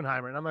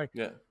Oppenheimer. And I'm like,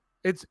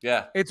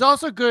 it's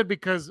also good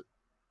because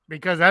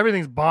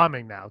everything's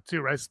bombing now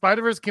too, right?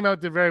 Spider-Verse came out,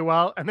 did very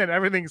well, and then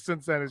everything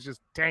since then is just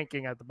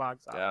tanking at the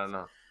box office. Yeah, I don't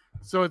know.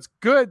 So it's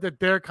good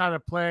that they're kind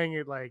of playing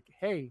it like,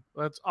 hey,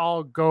 let's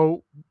all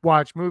go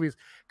watch movies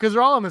because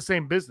they're all in the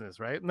same business,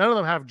 right? None of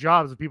them have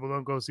jobs if people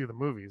don't go see the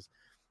movies.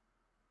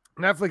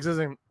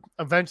 Netflix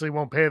eventually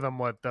won't pay them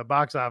what the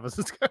box office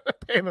is going to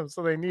pay them,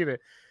 so they need it.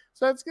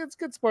 So it's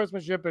good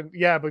sportsmanship, and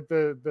but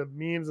the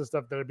memes and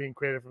stuff that are being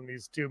created from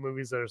these two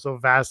movies that are so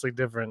vastly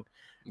different.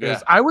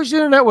 Yeah. I wish the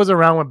internet was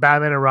around when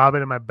Batman and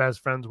Robin and My Best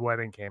Friend's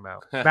Wedding came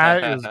out. They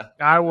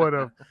would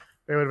have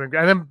been great.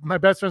 And then My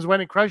Best Friend's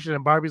Wedding crushed it,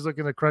 and Barbie's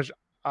looking to crush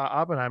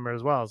Oppenheimer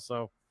as well.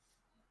 So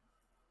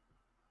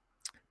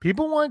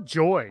people want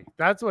joy.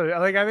 That's what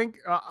I think.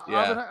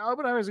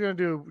 Oppenheimer's going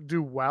to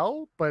do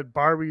well, but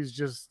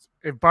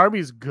if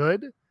Barbie's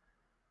good,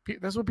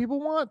 that's what people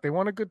want. They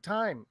want a good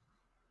time,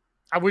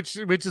 which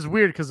is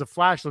weird because The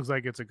Flash looks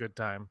like it's a good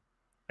time.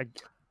 I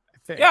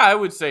think. Yeah, I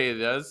would say it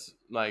does.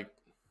 Like,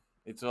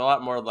 it's a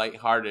lot more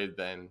lighthearted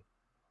than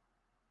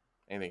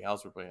anything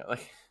else we're putting out.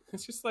 Like,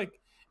 it's just like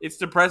it's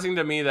depressing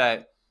to me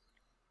that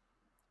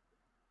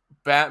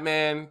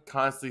Batman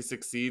constantly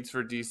succeeds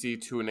for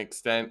DC to an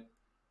extent.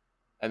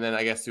 And then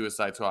I guess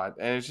Suicide Squad.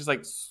 And it's just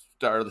like,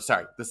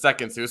 the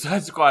second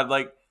Suicide Squad.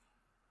 Like,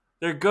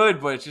 they're good,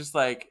 but it's just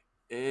like,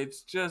 I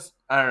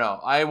don't know.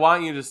 I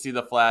want you to see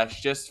The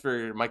Flash just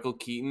for Michael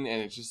Keaton.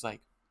 And it's just like,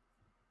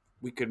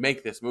 we could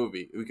make this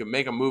movie. We could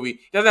make a movie.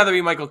 It doesn't have to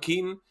be Michael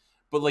Keaton,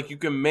 but like you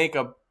can make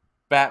a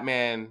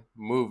Batman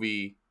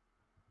movie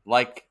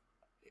like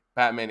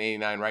Batman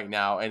 89 right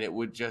now. And it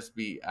would just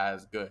be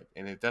as good.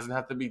 And it doesn't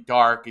have to be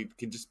dark. It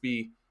could just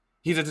be,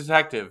 he's a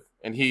detective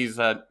and he's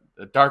a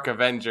Dark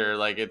Avenger.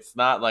 Like it's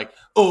not like,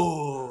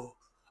 oh,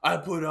 I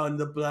put on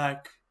the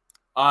black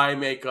eye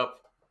makeup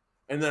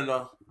and then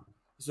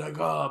it's like,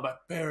 oh, my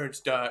parents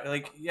died.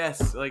 Like,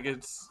 yes, like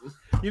it's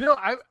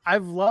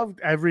I've loved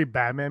every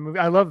Batman movie.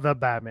 I love the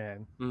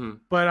Batman,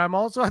 but I'm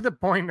also at the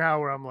point now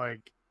where I'm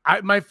like,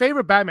 my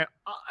favorite Batman.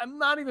 I'm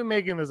not even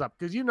making this up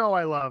because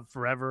I love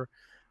Forever,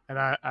 and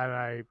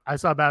I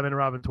saw Batman and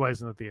Robin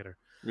twice in the theater.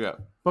 Yeah,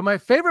 but my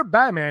favorite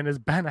Batman is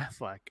Ben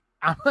Affleck.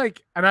 I'm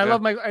like, and I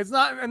love Michael. It's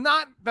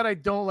not that I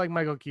don't like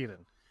Michael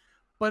Keaton,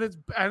 but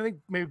I think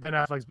maybe Ben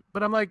Affleck's.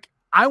 But I'm like,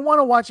 I want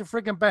to watch a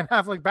freaking Ben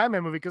Affleck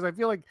Batman movie because I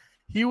feel like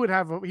he would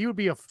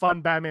be a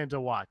fun Batman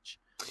to watch.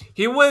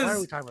 He was. Why are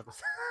we talking about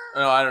this?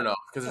 No, I don't know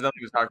because there's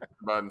nothing to talk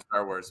about in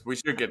Star Wars. We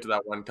should get to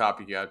that one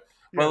topic yet,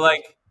 but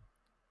like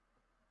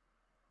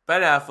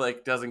Ben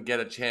Affleck doesn't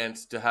get a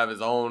chance to have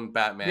his own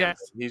Batman. Yes.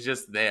 He's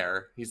just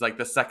there. He's like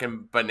the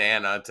second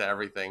banana to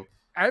everything.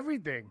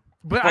 Everything.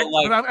 But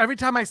every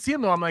time I see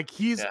him though, I'm like,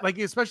 he's like,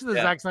 especially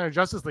the Zack Snyder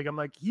Justice League. I'm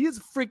like, he is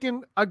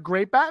freaking a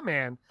great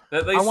Batman.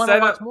 I want to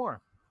watch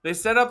more. They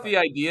set up the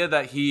idea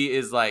that he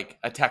is like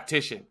a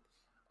tactician.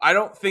 I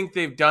don't think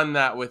they've done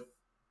that with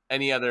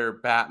any other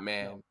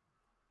Batman. No.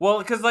 Well,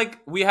 because like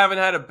we haven't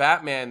had a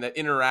Batman that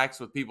interacts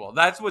with people.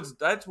 That's what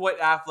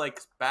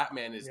Affleck's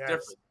Batman is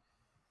different.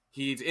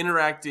 He's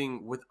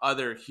interacting with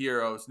other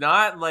heroes,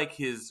 not like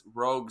his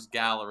rogues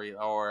gallery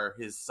or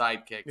his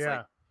sidekicks. Yeah.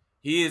 Like,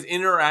 he is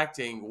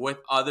interacting with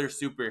other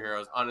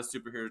superheroes on a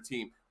superhero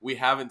team. We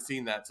haven't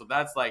seen that. So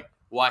that's like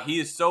why he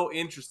is so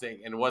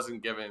interesting and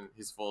wasn't given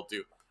his full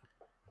due.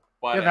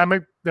 But,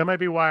 that might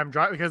be why I'm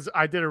driving, because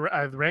I did a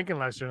ranking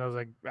last year and I was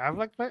like,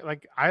 Affleck,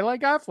 like I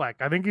like Affleck.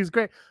 I think he's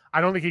great. I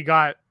don't think he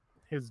got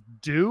his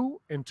due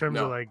in terms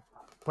of like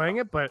playing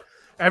it, but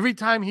every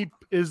time he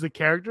is the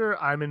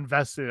character, I'm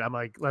invested. I'm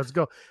like, let's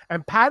go.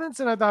 And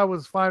Pattinson, I thought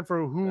was fine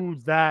for who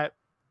that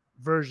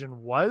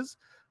version was,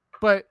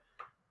 but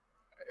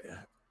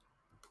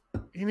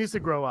he needs to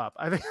grow up.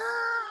 I think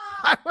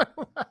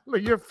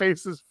your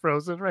face is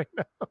frozen right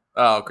now.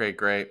 Oh,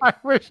 great. I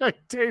wish I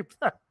taped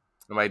that.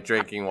 Am I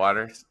drinking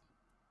water?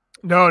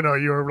 No,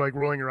 you were like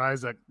rolling your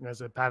eyes at I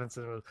said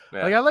Pattinson was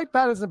like, I like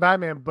Pattinson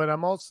Batman, but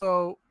I'm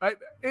also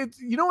it's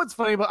you know what's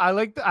funny, but I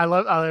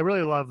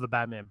really love the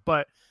Batman,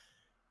 but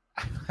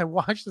I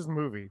watched this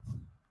movie.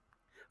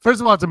 First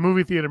of all, it's a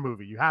movie theater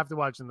movie. You have to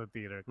watch in the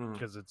theater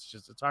because it's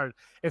hard.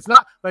 It's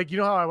not like, you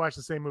know how I watch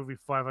the same movie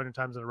 500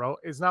 times in a row.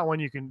 It's not one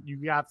you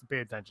have to pay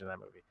attention to that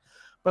movie.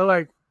 But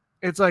like,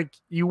 it's like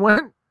you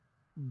went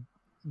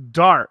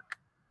dark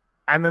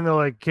and then they're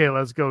like, okay,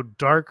 let's go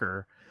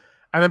darker.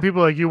 And then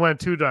people are like, you went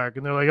too dark.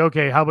 And they're like,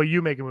 okay, how about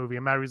you make a movie?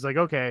 And Matt Reeves like,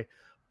 okay,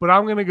 but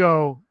I'm going to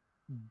go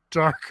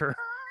darker.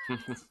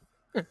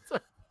 And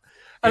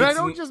I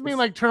don't just mean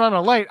like turn on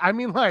a light. I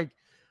mean like,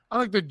 I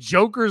like the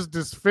Joker's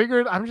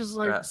disfigured. I'm just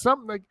like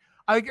something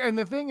like and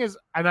the thing is,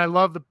 and I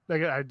love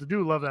I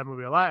do love that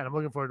movie a lot, and I'm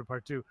looking forward to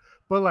part 2.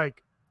 But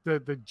like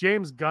the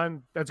James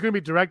Gunn that's going to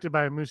be directed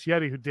by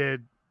Muschietti, who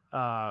did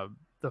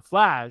The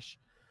Flash.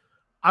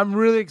 I'm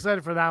really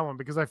excited for that one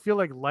because I feel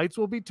like lights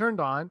will be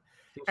turned on,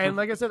 and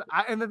like I said,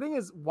 and the thing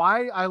is,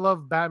 why I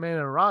love Batman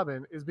and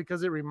Robin is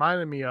because it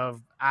reminded me of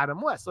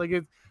Adam West. Like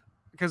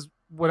because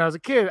when I was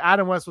a kid,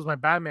 Adam West was my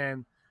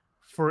Batman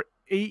for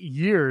 8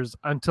 years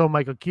until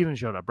Michael Keaton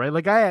showed up, right?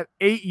 Like I had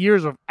 8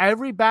 years of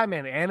every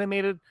Batman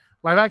animated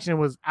live action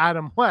was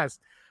Adam West.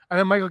 And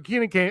then Michael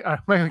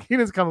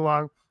Keaton's come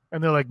along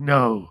and they're like,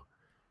 no,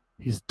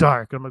 he's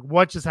dark. I'm like,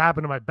 what just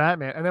happened to my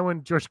Batman? And then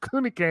when George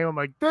Clooney came, I'm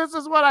like, this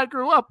is what I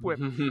grew up with.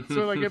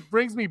 So like, it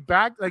brings me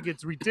back. Like,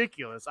 it's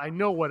ridiculous. I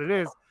know what it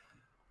is.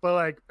 But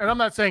like, and I'm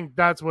not saying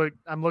that's what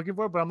I'm looking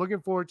for, but I'm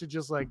looking forward to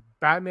just like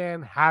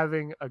Batman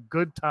having a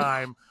good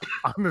time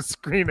on the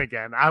screen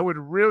again. I would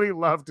really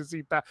love to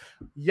see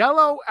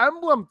yellow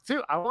emblem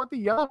too. I want the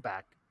yellow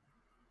back.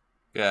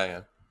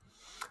 Yeah.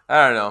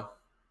 I don't know,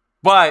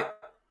 but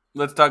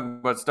let's talk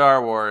about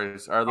Star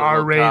Wars. Our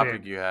little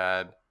topic you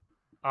had.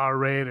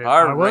 R-rated.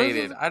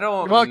 R-rated. I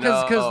don't know.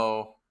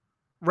 Because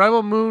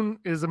Rebel Moon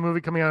is a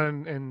movie coming out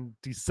in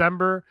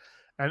December.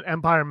 And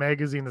Empire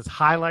Magazine is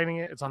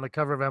highlighting it. It's on the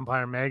cover of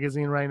Empire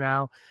Magazine right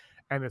now.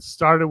 And it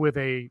started with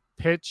a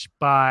pitch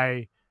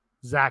by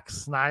Zack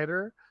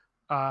Snyder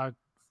to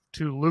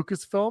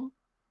Lucasfilm.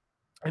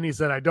 And he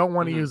said, I don't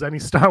want to use any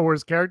Star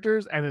Wars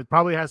characters, and it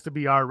probably has to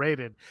be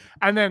R-rated.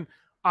 And then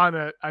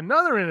on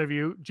another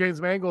interview,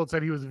 James Mangold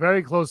said he was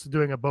very close to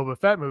doing a Boba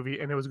Fett movie,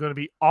 and it was going to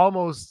be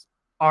almost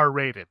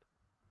R-rated.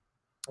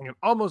 Like an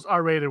almost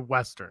R-rated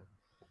Western.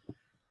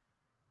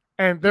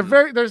 And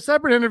they're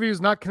separate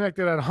interviews, not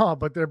connected at all,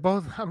 but they're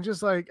both, I'm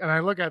just like, and I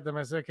look at them,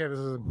 I say, okay,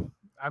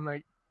 I'm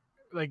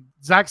like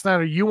Zack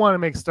Snyder, you want to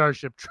make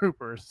Starship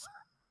Troopers.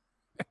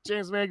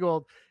 James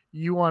Mangold,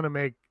 you want to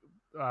make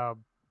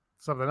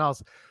something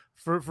else.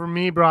 For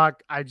me,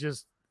 Brock,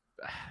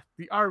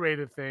 the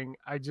R-rated thing,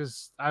 I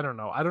don't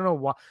know. I don't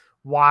know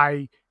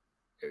why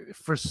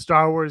for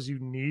Star Wars you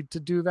need to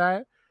do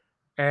that.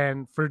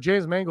 And for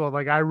James Mangold,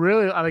 like I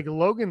like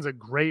Logan's a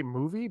great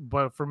movie,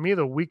 but for me,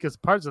 the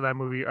weakest parts of that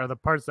movie are the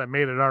parts that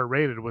made it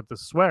R-rated with the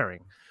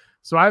swearing.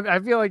 So I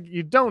feel like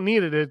you don't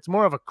need it. It's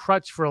more of a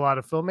crutch for a lot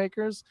of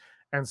filmmakers.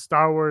 And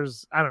Star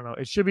Wars, I don't know.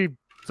 It should be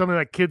something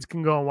that kids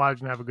can go and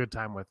watch and have a good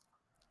time with.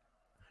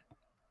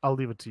 I'll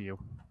leave it to you.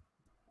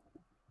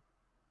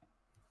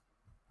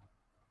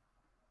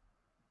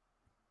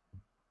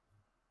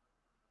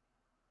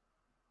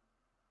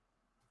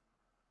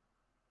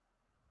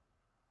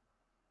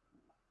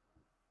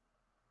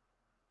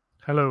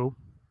 Hello.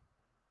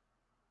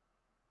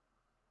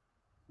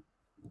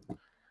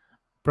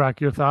 Brock,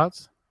 your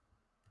thoughts?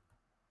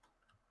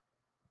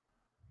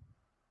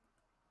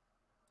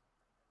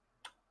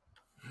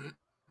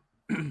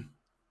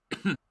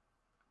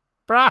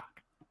 Brock.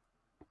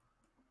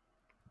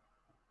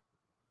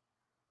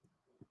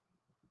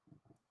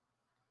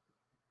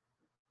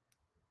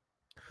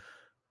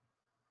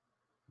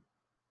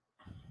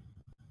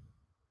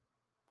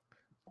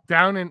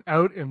 Down and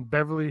Out in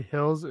Beverly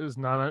Hills is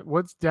not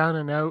what's Down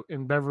and Out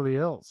in Beverly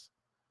Hills?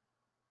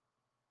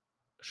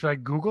 Should I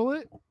Google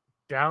it?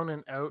 Down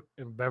and Out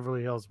in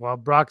Beverly Hills. While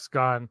Brock's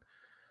gone,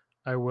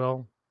 I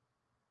will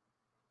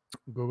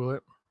Google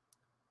it.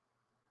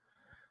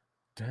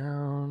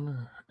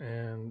 Down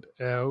and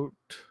Out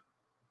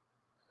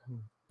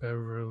in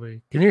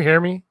Beverly. Can you hear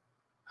me,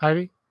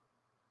 Heidi?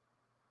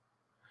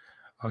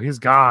 Oh, he's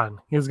gone.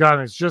 He's gone.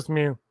 It's just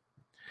me.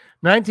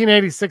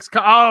 1986. Oh,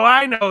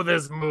 I know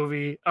this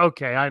movie.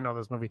 Okay, I know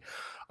this movie.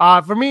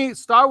 For me,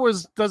 Star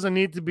Wars doesn't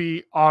need to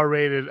be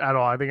R-rated at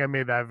all. I think I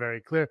made that very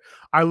clear.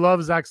 I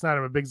love Zack Snyder.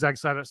 I'm a big Zack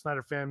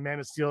Snyder fan. Man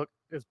of Steel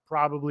is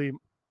probably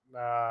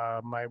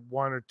my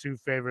one or two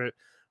favorite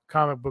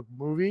comic book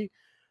movie,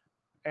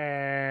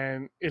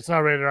 and it's not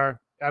rated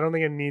R. I don't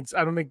think it needs.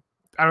 I don't think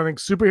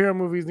superhero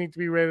movies need to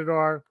be rated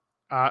R.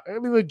 I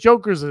mean, the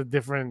Joker's a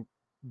different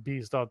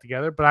beast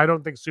altogether, but I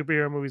don't think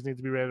superhero movies need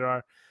to be rated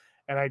R.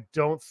 And I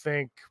don't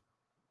think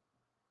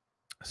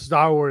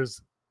Star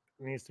Wars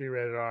needs to be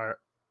rated R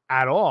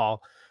at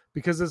all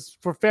because it's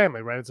for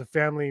family, right? It's a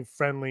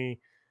family-friendly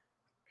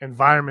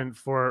environment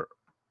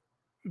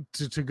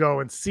to go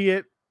and see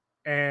it.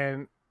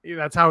 And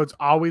that's how it's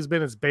always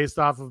been. It's based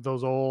off of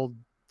those old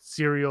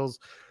serials.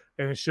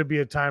 And it should be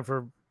a time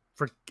for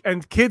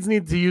and kids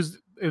need to use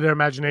their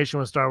imagination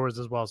with Star Wars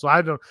as well.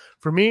 So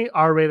for me,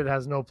 R-rated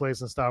has no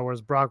place in Star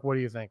Wars. Brock, what do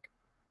you think?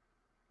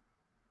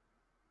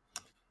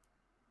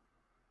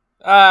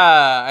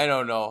 I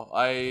don't know.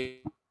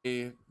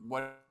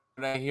 When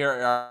I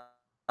hear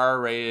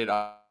R-rated,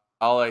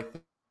 all I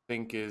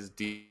think is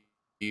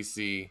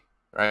DC,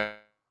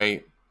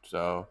 right?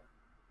 So,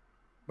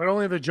 but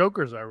only the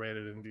Jokers are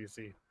rated in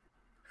DC.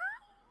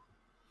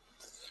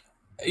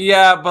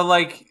 Yeah, but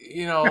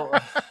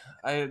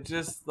I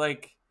just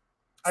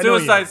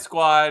Suicide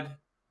Squad.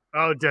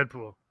 Oh,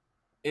 Deadpool.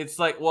 It's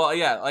like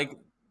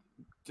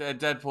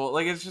Deadpool.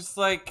 Like it's just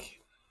like.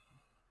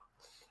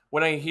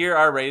 When I hear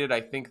R-rated,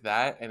 I think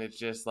that, and it's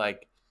just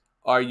like,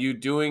 are you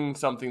doing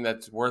something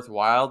that's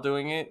worthwhile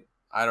doing it?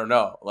 I don't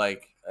know.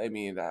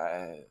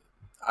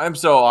 I'm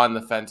so on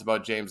the fence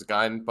about James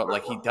Gunn, but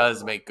he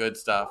does make good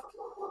stuff.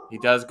 He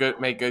does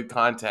make good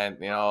content.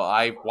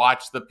 I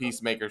watched the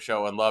Peacemaker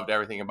show and loved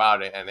everything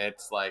about it, and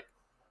it's like,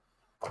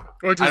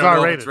 which is I don't know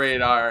R-rated. if it's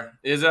rated R.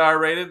 Is it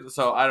R-rated?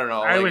 So I don't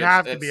know. It would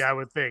have to be, I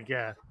would think,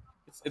 yeah.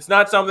 It's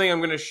not something I'm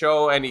going to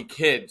show any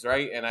kids,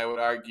 right? And I would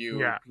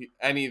argue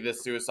any of the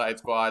Suicide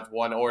Squads,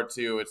 1 or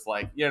 2, it's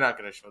like, you're not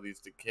going to show these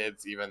to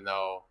kids, even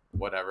though,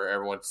 whatever,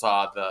 everyone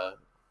saw the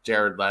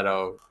Jared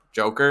Leto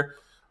Joker.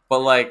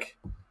 But,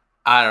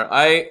 I don't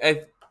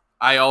know.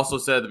 I also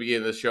said at the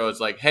beginning of the show, it's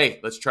like, hey,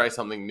 let's try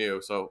something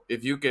new. So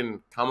if you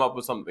can come up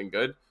with something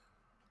good,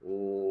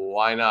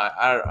 why not?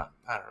 I don't know.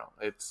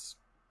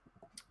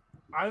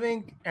 I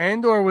think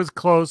Andor was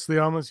close. They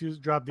almost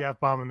dropped the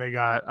F-bomb and they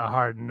got a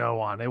hard no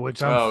on it,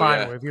 which I'm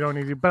fine with. You don't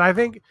need to. But I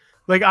think,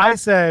 I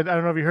said, I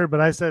don't know if you heard,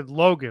 but I said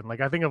Logan.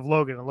 I think of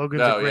Logan, and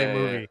Logan's a great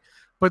movie. Yeah.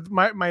 But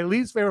my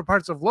least favorite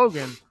parts of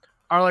Logan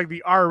are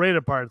the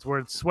R-rated parts where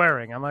it's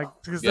swearing. I'm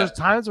because there's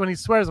times when he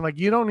swears, I'm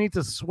you don't need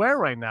to swear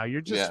right now.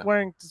 You're just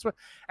swearing to swear.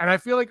 And I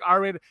feel like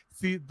R-rated,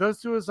 the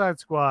Suicide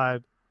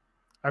Squad,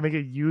 I think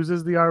it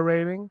uses the R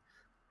rating,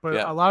 but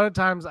a lot of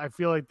times I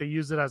feel like they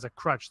use it as a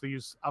crutch. They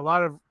use a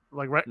lot of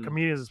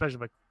comedians, especially,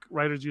 but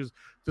writers use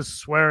the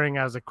swearing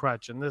as a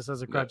crutch and this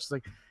as a crutch.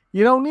 It's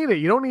you don't need it.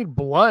 You don't need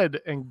blood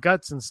and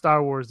guts in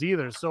Star Wars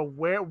either. So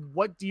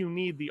what do you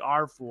need the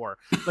R for?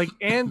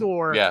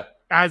 Andor,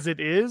 as it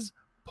is,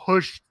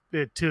 pushed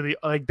it to the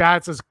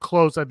that's as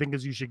close I think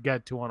as you should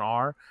get to an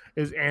R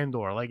is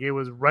Andor. It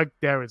was right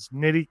there. It's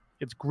nitty.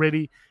 It's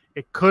gritty.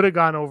 It could have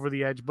gone over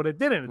the edge, but it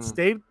didn't. It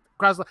stayed.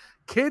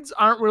 Kids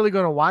aren't really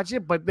going to watch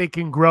it, but they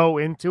can grow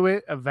into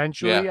it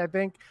eventually, I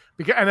think.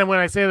 And then when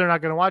I say they're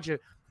not going to watch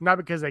it, not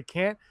because they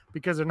can't,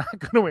 because they're not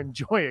going to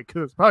enjoy it,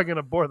 because it's probably going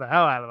to bore the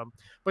hell out of them.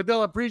 But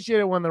they'll appreciate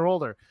it when they're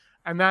older.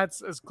 And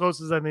that's as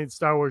close as I think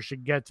Star Wars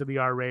should get to the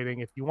R rating.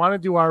 If you want to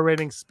do R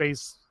rating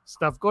space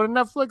stuff, go to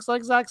Netflix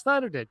like Zack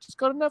Snyder did. Just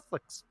go to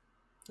Netflix.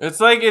 It's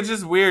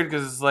just weird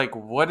because it's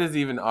what is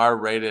even R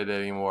rated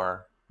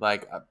anymore?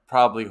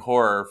 Probably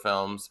horror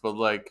films, but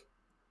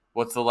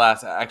what's the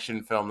last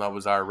action film that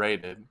was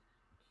R-rated?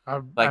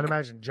 I'd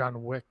imagine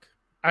John Wick.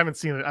 I haven't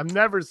seen it. I've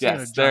never seen a John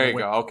Wick. There you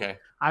go. Okay.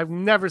 I've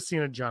never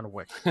seen a John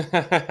Wick.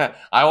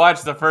 I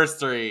watched the first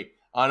 3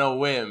 on a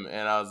whim,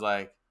 and I was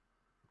like,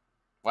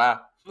 wow.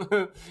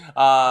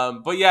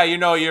 But yeah,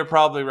 you're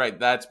probably right.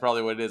 That's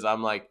probably what it is.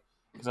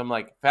 Because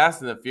I'm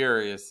Fast and the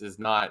Furious is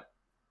not.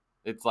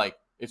 It's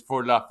it's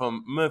for la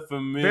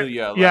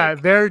familia. Yeah,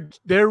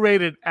 they're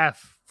rated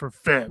F for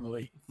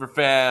family. For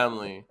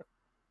family.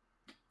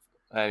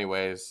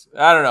 Anyways,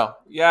 I don't know.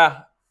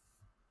 Yeah.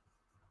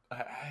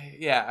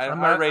 I'm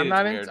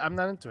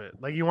not into it.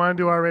 You want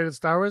to do R-rated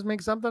Star Wars?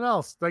 Make something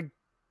else.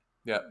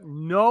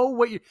 Know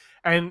what you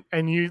and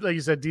you like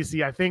you said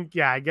DC. I think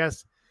I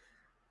guess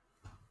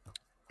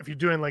if you're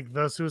doing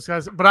the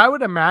Suicide, but I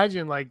would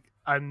imagine the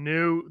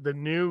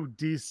new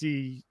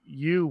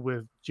DCU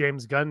with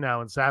James Gunn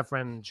now and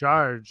Safran in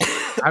charge.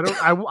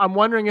 I'm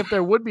wondering if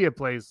there would be a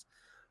place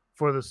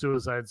for the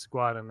Suicide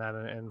Squad in that,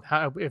 and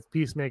how if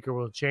Peacemaker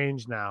will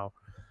change now.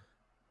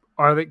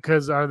 Are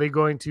they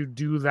going to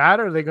do that,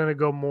 or are they going to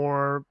go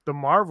more the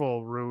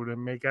Marvel route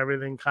and make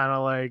everything kind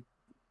of like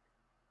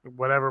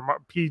whatever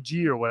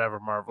PG or whatever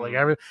Marvel?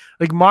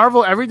 Like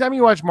Marvel, every time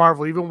you watch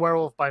Marvel, even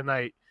Werewolf by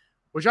Night,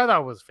 which I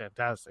thought was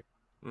fantastic.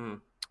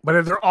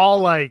 But they're all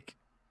like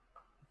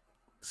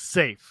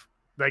safe.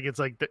 Like it's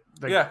like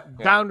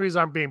boundaries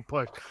aren't being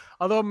pushed.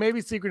 Although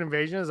maybe Secret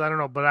Invasion is, I don't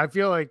know, but I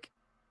feel like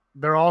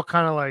they're all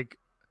kind of like,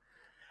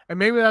 and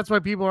maybe that's why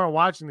people aren't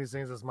watching these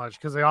things as much,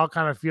 because they all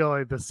kind of feel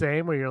like the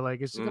same, where you're like,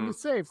 it's just gonna be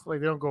safe,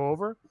 like they don't go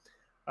over.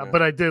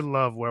 But I did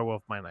love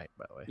Werewolf by Night,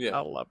 by the way. Yeah,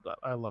 I love that.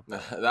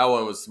 That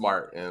one was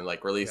smart, and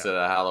like released it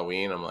at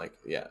Halloween. I'm like,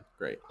 yeah,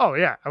 great. Oh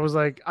yeah, I was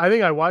like, I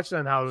think I watched it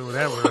on Halloween with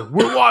him.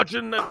 We're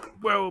watching the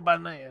Werewolf by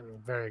Night, and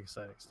very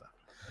exciting stuff.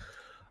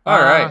 All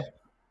right.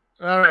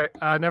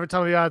 Never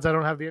Tell Me the Odds. I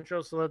don't have the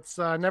intro, so let's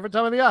Never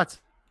Tell Me the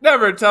Odds.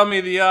 Never Tell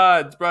Me the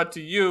Odds, brought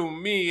to you,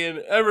 me, and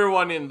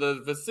everyone in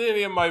the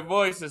vicinity of my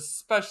voice,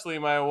 especially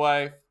my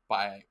wife,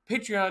 by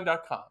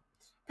Patreon.com.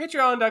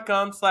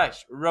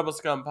 Patreon.com/Rebel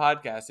Scum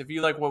Podcast. If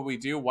you like what we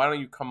do, why don't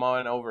you come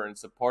on over and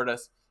support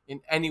us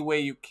in any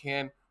way you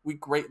can? We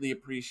greatly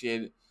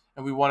appreciate it,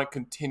 and we want to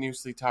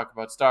continuously talk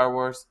about Star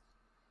Wars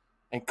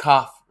and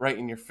cough right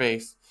in your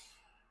face.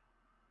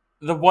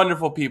 The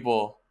wonderful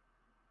people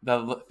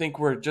that think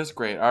we're just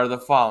great are the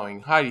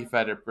following: Heidi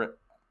Feder,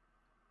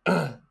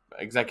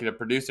 executive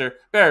producer,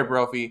 Barry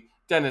Brophy,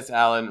 Dennis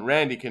Allen,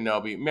 Randy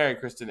Kenobi, Mary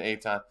Kristen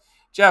Aton,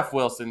 Jeff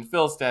Wilson,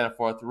 Phil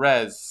Staniforth,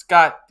 Rez,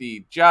 Scott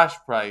D, Josh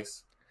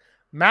Price,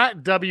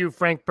 Matt W,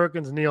 Frank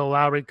Perkins, Neil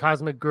Lowry,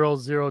 Cosmic Girl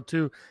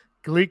 02,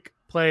 Gleek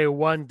Play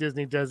 1,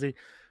 Disney Desi,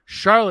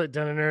 Charlotte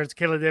Denner Nerds,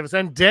 Kayla Davis,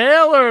 and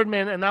Dale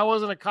Erdman. And that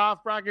wasn't a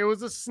cough, Brock, it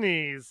was a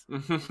sneeze.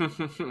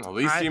 At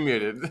least you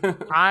muted.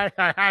 I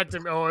had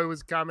to. Oh, it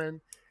was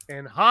coming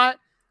and hot,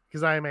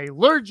 because I am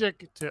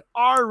allergic to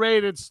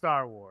R-rated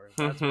Star Wars.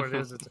 That's what it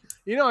is.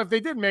 If they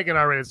did make an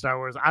R-rated Star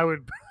Wars, I'd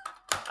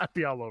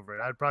be all over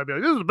it. I'd probably be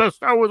like, this is the best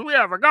Star Wars we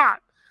ever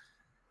got.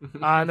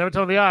 Never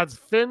Tell the Odds.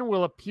 Finn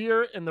will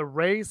appear in the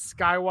Rey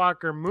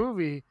Skywalker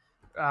movie.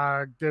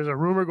 There's a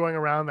rumor going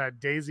around that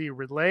Daisy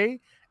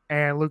Ridley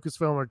and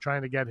Lucasfilm are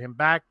trying to get him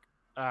back.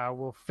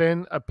 Will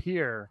Finn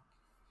appear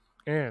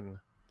in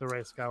the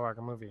Rey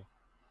Skywalker movie?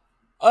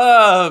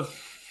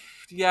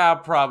 Yeah,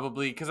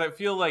 probably, because I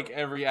feel like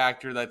every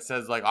actor that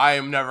says like I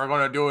am never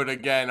gonna do it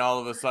again, all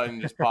of a sudden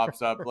just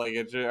pops up like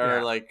it's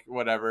like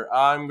whatever.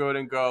 I'm going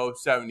to go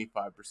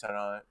 75%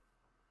 on it.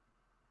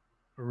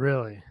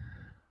 Really?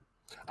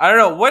 I don't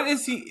know, what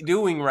is he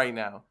doing right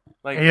now?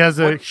 Like he has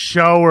a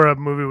show or a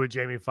movie with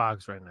Jamie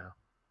Foxx right now.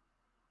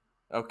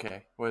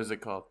 Okay, what is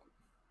it called?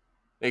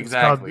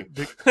 Exactly.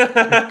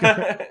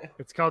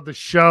 It's called The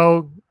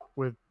Show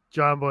with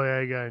John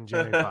Boyega and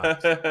Jamie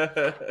Foxx.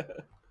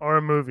 Or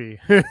a movie.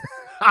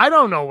 I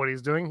don't know what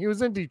he's doing. He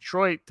was in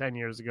Detroit 10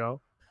 years ago.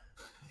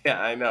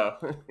 Yeah, I know.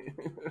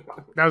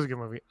 That was a good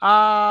movie.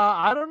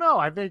 I don't know.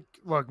 I think,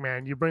 look,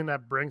 man, you bring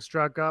that Brinks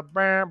truck up.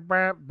 But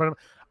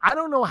I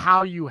don't know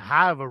how you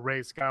have a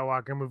Rey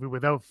Skywalker movie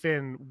without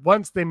Finn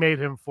once they made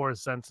him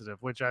Force sensitive,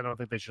 which I don't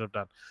think they should have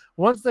done.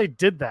 Once they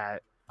did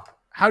that,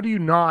 how do you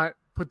not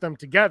put them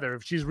together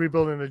if she's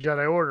rebuilding the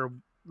Jedi Order?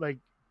 Like,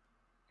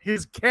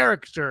 his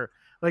character,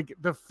 like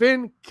the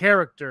Finn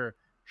character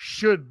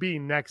should be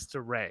next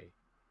to Rey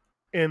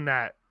in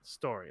that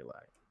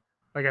storyline,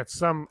 like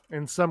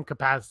in some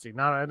capacity. It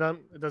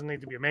doesn't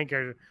need to be a main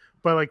character,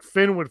 but like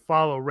Finn would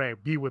follow Rey,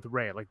 be with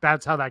Rey. Like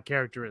that's how that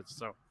character is.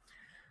 So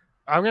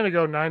I'm gonna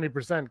go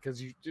 90%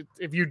 because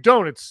if you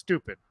don't, it's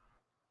stupid.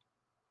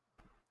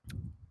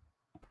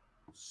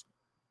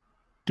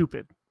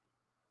 Stupid.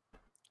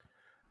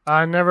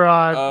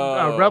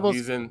 Rebels.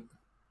 He's in.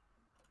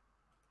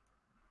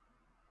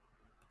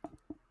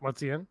 What's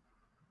he in?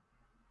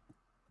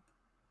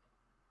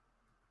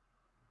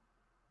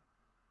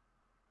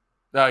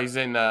 No, he's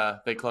in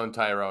They Clone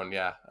Tyrone.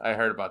 Yeah, I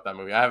heard about that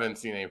movie. I haven't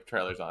seen any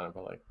trailers on it,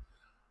 but like,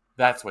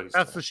 that's what he's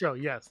That's doing. the show,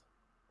 yes.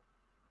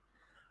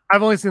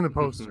 I've only seen the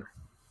poster.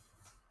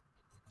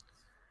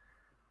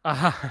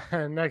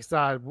 Next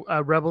on,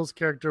 Rebels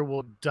character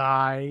will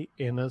die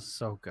in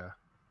Ahsoka.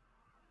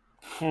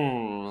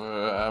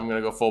 I'm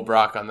going to go full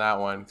Brock on that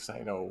one because I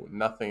know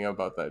nothing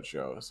about that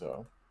show.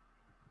 So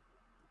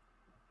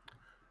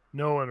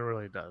no one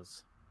really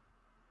does.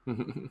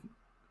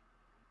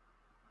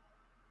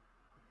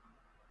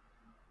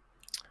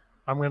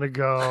 I'm going to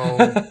go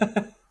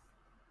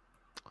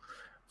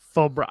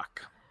full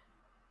Brock.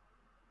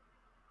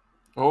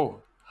 Oh,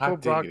 full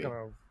Brock.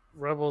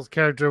 Rebels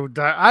character would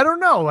die. I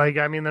don't know. Like,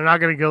 I mean, they're not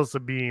going to kill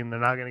Sabine. They're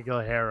not going to kill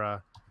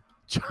Hera.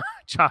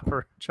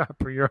 Chopper,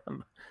 you're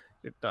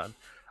done.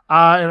 In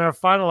our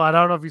final, I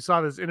don't know if you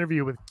saw this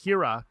interview with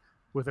Kira,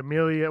 with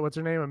Amelia. What's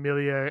her name?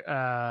 Amelia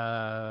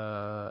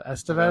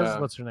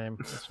Estevez. What's her name?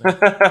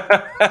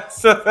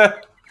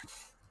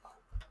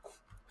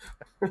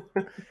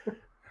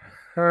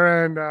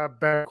 Her and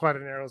Ben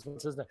Quadinaros.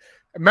 What's his name?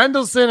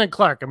 Mendelsohn and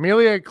Clark.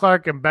 Amelia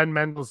Clark and Ben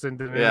Mendelsohn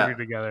did an interview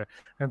together.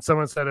 And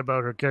someone said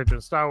about her character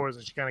in Star Wars,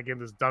 and she kind of gave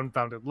this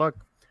dumbfounded look.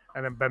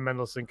 And then Ben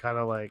Mendelsohn kind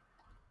of like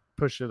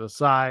pushed it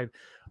aside.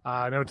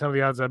 No telling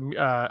the odds of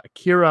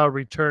Kira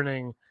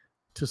returning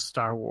to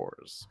Star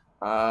Wars.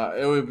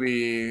 It would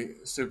be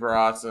super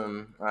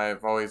awesome.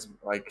 I've always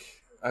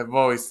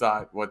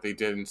thought what they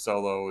did in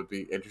Solo would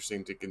be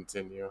interesting to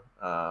continue.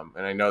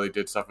 And I know they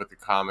did stuff with the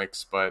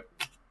comics, but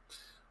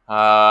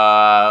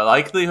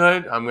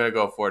likelihood, I'm gonna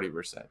go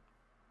 40%.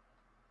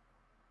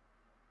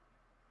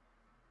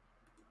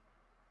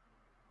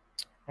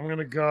 I'm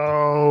gonna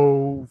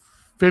go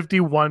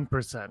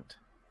 51%.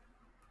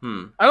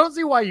 I don't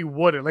see why you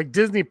wouldn't. Like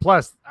Disney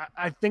Plus,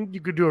 I think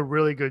you could do a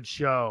really good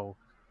show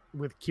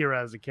with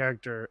Kira as a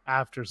character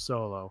after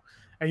Solo,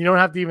 and you don't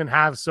have to even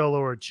have Solo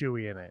or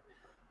Chewie in it.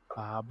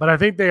 But I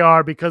think they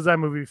are, because that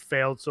movie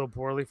failed so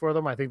poorly for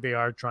them. I think they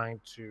are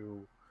trying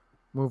to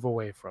move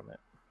away from it.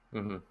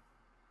 Mm-hmm.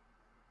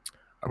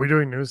 Are we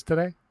doing news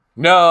today?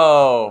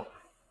 No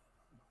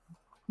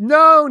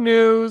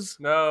news.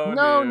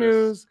 No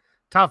news.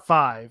 Top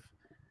 5.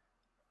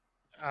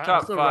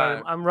 Top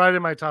 5. I'm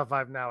writing my top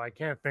 5 now. I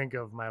can't think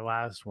of my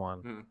last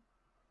one.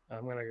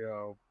 I'm gonna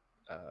go.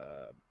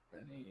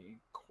 Any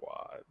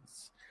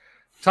quads?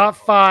 Top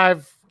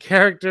 5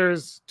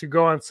 characters to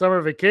go on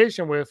summer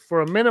vacation with for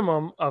a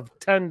minimum of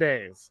 10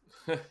 days.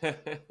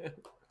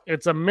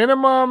 It's a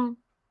minimum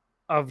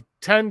of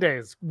 10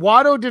 days.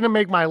 Watto didn't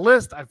make my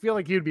list. I feel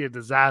like he'd be a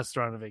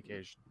disaster on a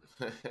vacation.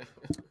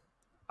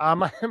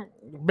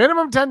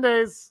 Minimum 10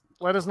 days.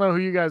 Let us know who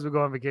you guys would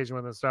go on vacation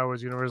with in the Star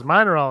Wars universe.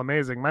 Mine are all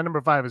amazing. My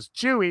number 5 is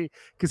Chewie,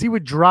 because he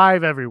would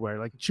drive everywhere.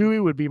 Like,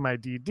 Chewie would be my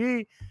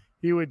DD.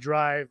 He would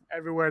drive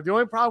everywhere. The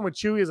only problem with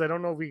Chewie is I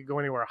don't know if we could go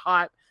anywhere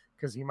hot,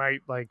 because he might,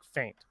 like,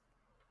 faint.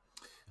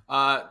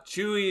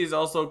 Chewie is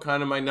also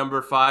kind of my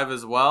number 5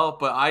 as well,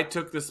 but I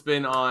took the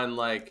spin on,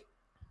 like,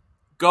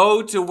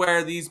 go to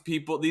where these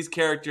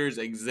characters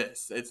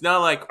exist. It's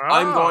not like,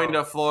 I'm going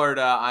to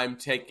Florida, I'm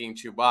taking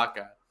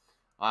Chewbacca.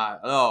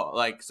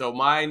 So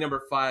my number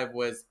 5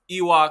 was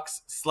Ewoks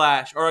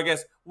 / or I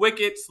guess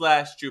Wicket /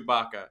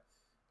 Chewbacca,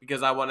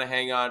 because I want to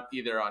hang on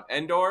either on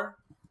Endor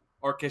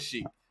or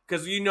Kashyyyk.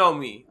 Because you know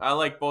me, I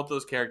like both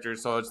those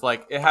characters, so it's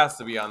like it has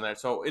to be on there.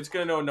 So it's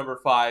gonna go number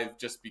 5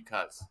 just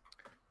because.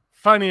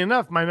 Funny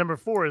enough, my number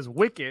 4 is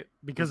Wicket,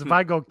 because if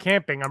I go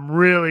camping, I'm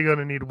really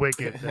gonna need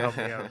Wicket to help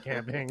me out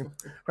camping.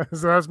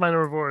 So that's my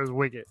number 4 is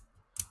Wicket.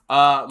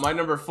 My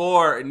number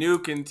 4, a new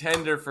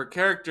contender for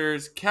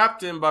characters,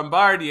 Captain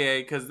Bombardier,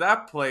 because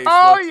that place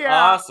looks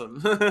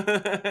awesome.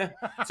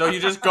 So you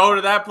just go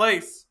to that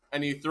place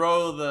and you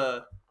throw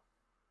the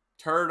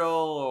turtle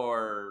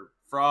or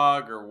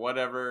frog or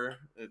whatever.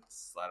 I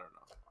don't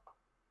know,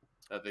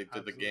 that they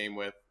did the game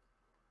with.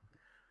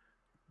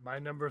 My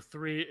number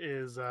 3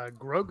 is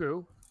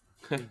Grogu,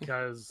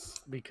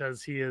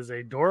 because he is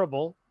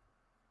adorable,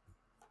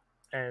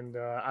 and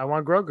I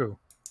want Grogu.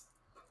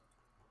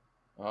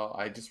 Oh,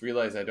 I just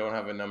realized I don't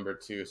have a number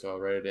 2, so I'll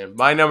write it in.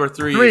 My number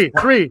 3 is...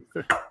 Three.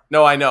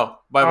 No, I know.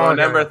 But my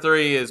number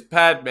 3 is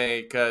Padme,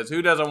 because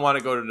who doesn't want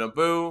to go to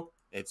Naboo?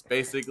 It's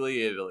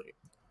basically Italy.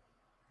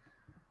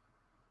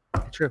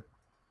 True.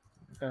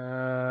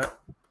 Naboo's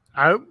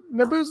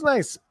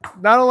nice.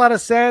 Not a lot of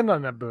sand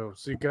on Naboo,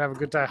 so you can have a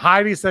good time.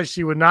 Heidi says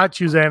she would not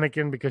choose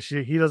Anakin because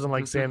he doesn't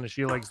like sand and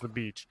she likes the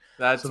beach.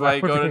 That's why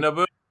you go to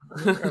Naboo.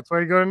 That's why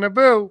you go to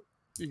Naboo.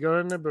 You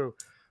go to Naboo.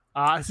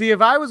 See,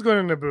 if I was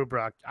going to Naboo,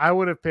 Brock, I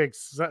would have picked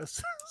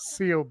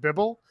C.O.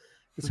 Bibble.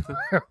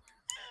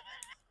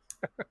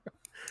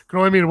 Can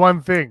only mean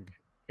one thing: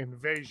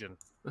 invasion.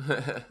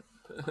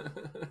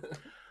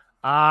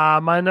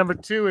 My number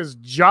 2 is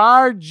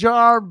Jar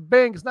Jar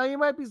Binks. Now you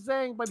might be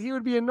saying, but he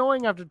would be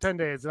annoying after 10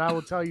 days, and I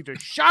will tell you to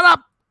shut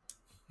up.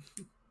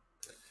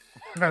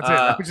 That's it.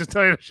 I would just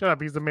tell you to shut up.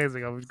 He's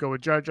amazing. I would go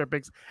with Jar Jar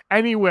Binks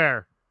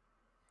anywhere.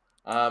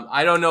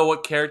 I don't know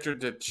what character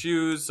to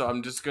choose, so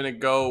I'm just gonna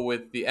go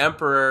with the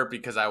Emperor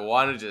because I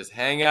want to just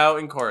hang out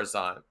in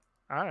Coruscant.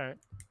 All right.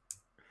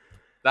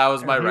 That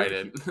was my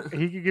write-in.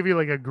 He could give you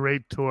like a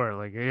great tour.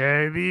 Like,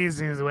 yeah, this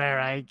is where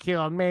I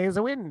killed Mace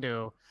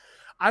Windu.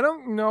 I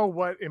don't know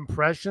what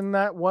impression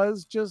that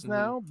was just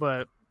now,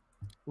 but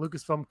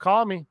Lucasfilm,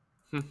 call me.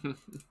 And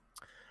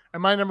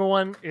my number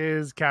 1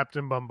 is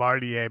Captain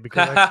Bombardier,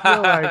 because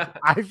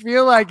I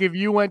feel like if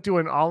you went to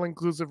an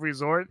all-inclusive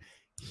resort,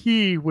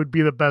 he would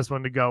be the best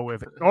one to go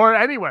with, or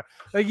anywhere.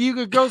 Like, you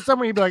could go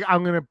somewhere, you'd be like,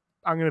 I'm gonna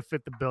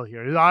fit the bill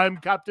here. I'm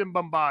Captain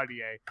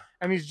Bombardier,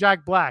 and he's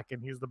Jack Black,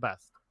 and he's the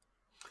best.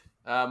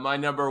 My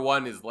number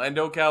 1 is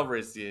Lando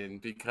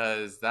Calrissian,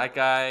 because that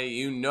guy,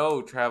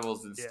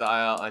 travels in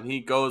style, and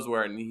he goes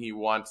where he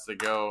wants to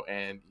go,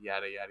 and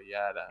yada, yada,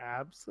 yada.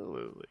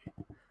 Absolutely.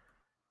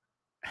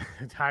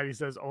 Heidi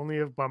says, only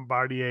if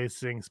Bombardier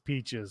sings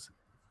Peaches.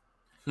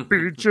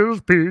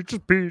 Peaches, peaches,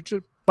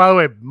 peaches. By the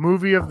way,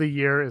 movie of the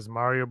year is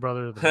Mario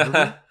Brothers.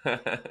 The movie.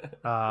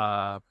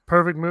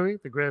 Perfect movie,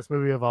 the greatest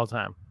movie of all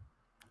time.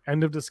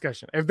 End of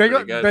discussion. If they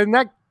go,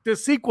 the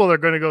sequel, they're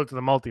going to go to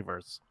the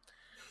multiverse.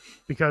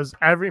 Because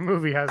every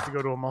movie has to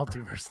go to a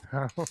multiverse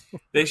now.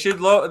 They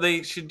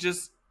should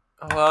just.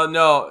 Well,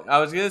 no, I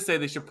was gonna say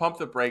they should pump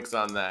the brakes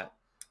on that,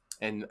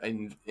 and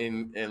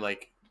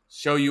like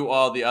show you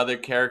all the other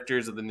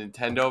characters of the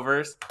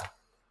Nintendoverse.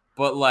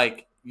 but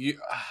like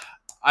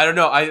I don't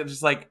know. I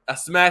just like a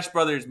Smash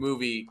Brothers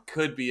movie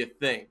could be a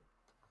thing,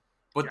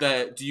 but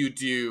do you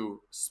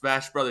do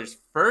Smash Brothers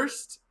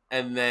first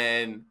and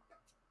then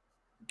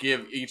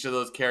give each of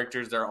those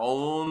characters their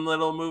own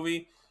little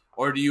movie,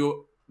 or do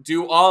you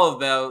do all of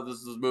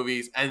those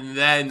movies and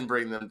then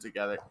bring them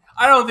together?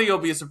 I don't think it'll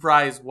be a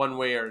surprise one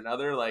way or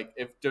another. Like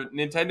if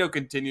Nintendo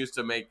continues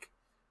to make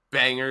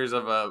bangers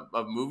of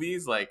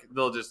movies, like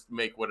they'll just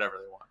make whatever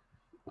they want.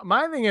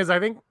 My thing is, I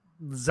think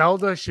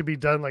Zelda should be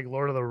done like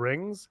Lord of the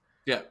Rings.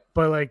 Yeah,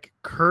 but like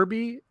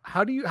Kirby,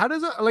 how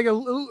does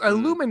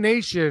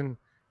Illumination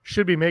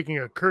should be making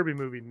a Kirby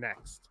movie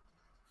next?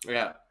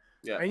 Yeah.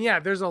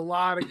 And there's a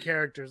lot of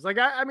characters. Like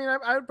I mean,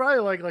 I'd probably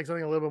like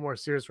something a little bit more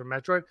serious for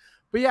Metroid.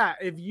 But yeah,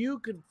 if you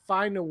could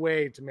find a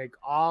way to make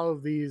all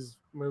of these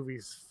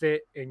movies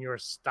fit in your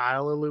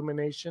style,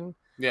 Illumination.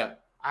 Yeah.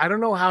 I don't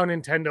know how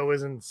Nintendo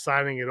isn't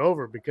signing it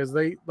over, because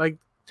they like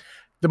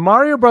the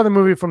Mario Brother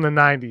movie from the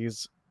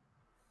 90s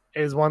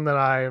is one that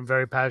I am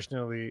very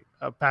passionate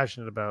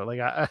about. Like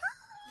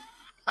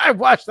I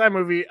watched that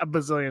movie a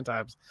bazillion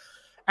times.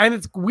 And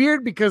it's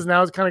weird because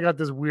now it's kind of got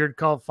this weird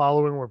cult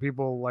following where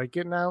people like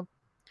it now.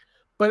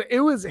 But it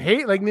was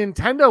hate. Like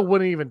Nintendo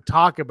wouldn't even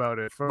talk about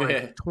it for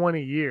like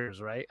 20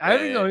 years, right? I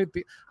don't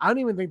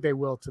even think they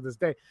will to this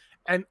day.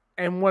 And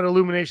what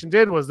Illumination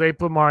did was they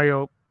put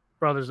Mario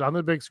Brothers on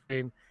the big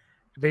screen.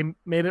 They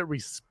made it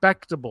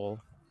respectable,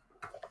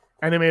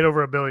 and they made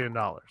over $1 billion.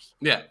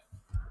 Yeah.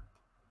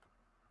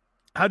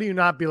 How do you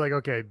not be like,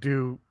 okay,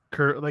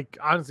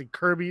 honestly,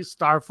 Kirby,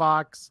 Star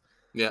Fox.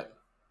 Yeah.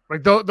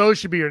 Like those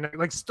should be your next.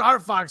 Like Star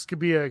Fox could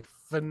be a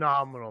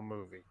phenomenal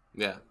movie.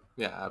 Yeah,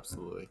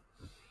 absolutely.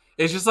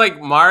 It's just like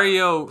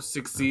Mario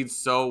succeeds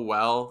so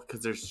well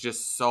because there's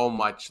just so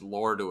much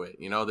lore to it.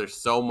 You know, there's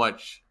so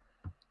much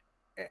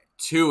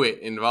to it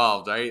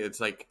involved, right?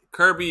 It's like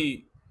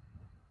Kirby,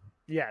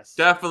 yes,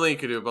 definitely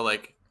could do it, but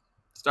like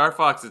Star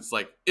Fox, it's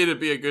like it'd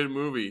be a good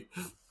movie.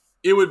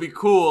 It would be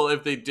cool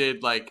if they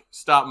did like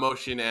stop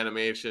motion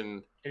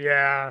animation.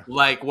 Yeah,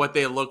 like what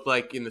they looked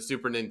like in the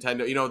Super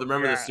Nintendo. You know,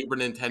 remember the Super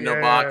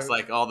Nintendo box,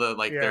 like all the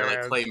their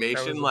like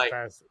claymation, like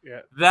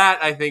that.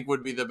 I think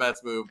would be the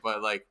best move.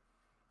 But like,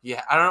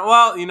 I don't know.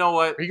 Well, you know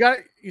what?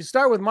 You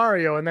start with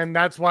Mario, and then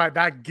that's why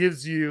that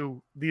gives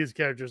you these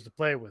characters to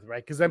play with,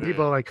 right? Because then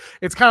people are like,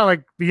 it's kind of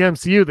like the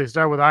MCU. They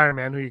start with Iron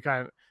Man, and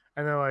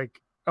they're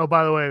like, oh,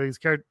 by the way, these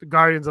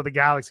Guardians of the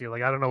Galaxy.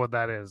 Like, I don't know what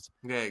that is.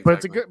 Yeah, exactly.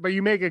 But it's but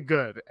you make it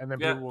good, and then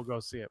people will go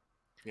see it.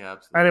 Yeah,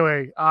 absolutely.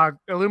 Anyway,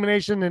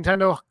 Illumination,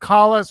 Nintendo,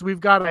 call us. We've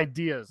got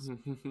ideas.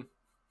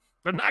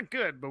 They're not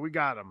good, but we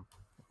got them.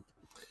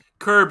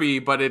 Kirby,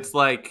 but it's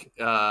like,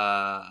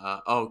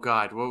 oh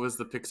God, what was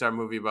the Pixar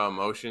movie about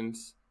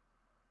emotions?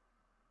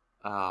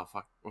 Oh,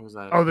 fuck. What was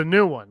that? Oh, the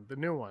new one.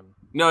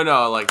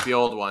 No, like the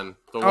old one.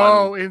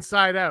 One.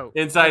 Inside Out.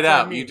 Inside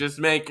Out. You just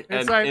make an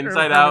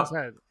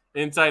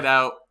Inside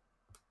Out.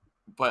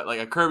 But like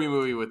a Kirby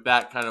movie with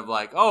that kind of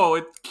like, oh,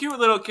 it's cute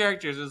little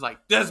characters. It's like,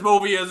 this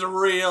movie is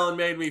real and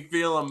made me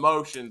feel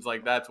emotions.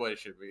 Like, that's what it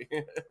should be.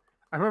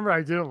 I remember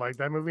I didn't like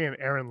that movie and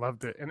Aaron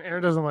loved it. And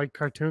Aaron doesn't like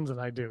cartoons and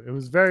I do. It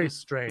was very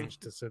strange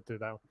to sit through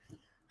that one.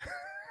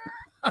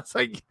 I was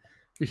like,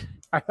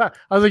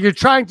 you're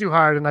trying too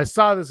hard. And I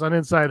saw this on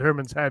Inside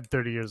Herman's Head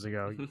 30 years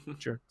ago.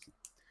 Sure.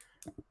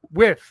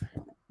 With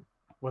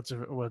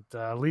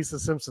Lisa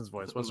Simpson's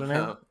voice. What's her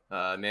name?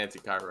 Nancy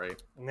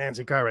Cartwright.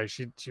 Nancy Cartwright.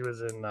 She was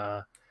in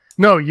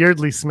no,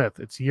 Yeardley Smith.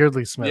 It's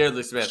Yeardley Smith.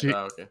 Yeardley Smith.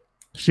 Okay.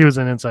 She was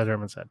in Inside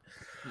Herman's Head.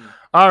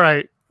 All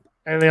right.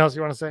 Anything else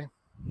you want to say?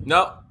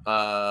 No.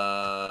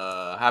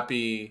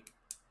 Happy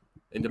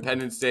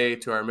Independence Day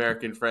to our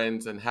American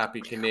friends, and happy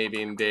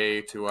Canadian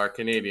Day to our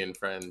Canadian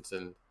friends,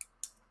 and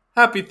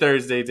happy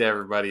Thursday to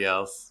everybody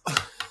else.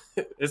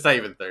 It's not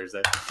even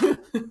Thursday.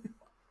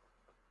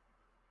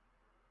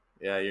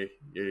 Yeah,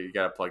 you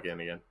gotta plug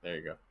in again. There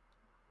you go.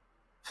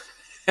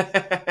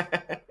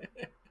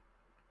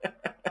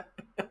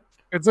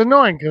 It's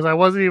annoying because I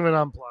wasn't even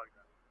unplugged.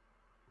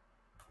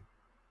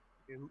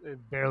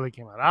 It barely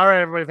came out. All right,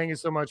 everybody, thank you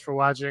so much for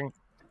watching.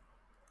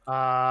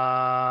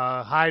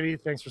 Heidi,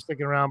 thanks for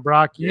sticking around.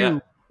 Brock,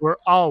 you were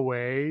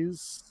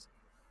always.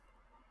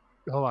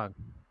 Hold on.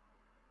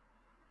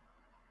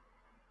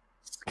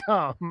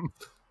 Scum.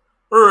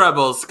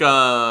 Rebel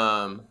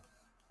scum.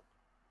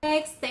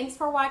 Thanks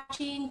for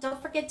watching.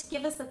 Don't forget to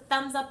give us a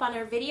thumbs up on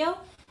our video.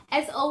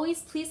 As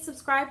always, please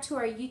subscribe to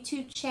our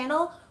YouTube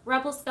channel,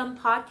 Rebel Scum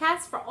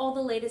Podcast, for all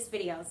the latest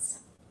videos.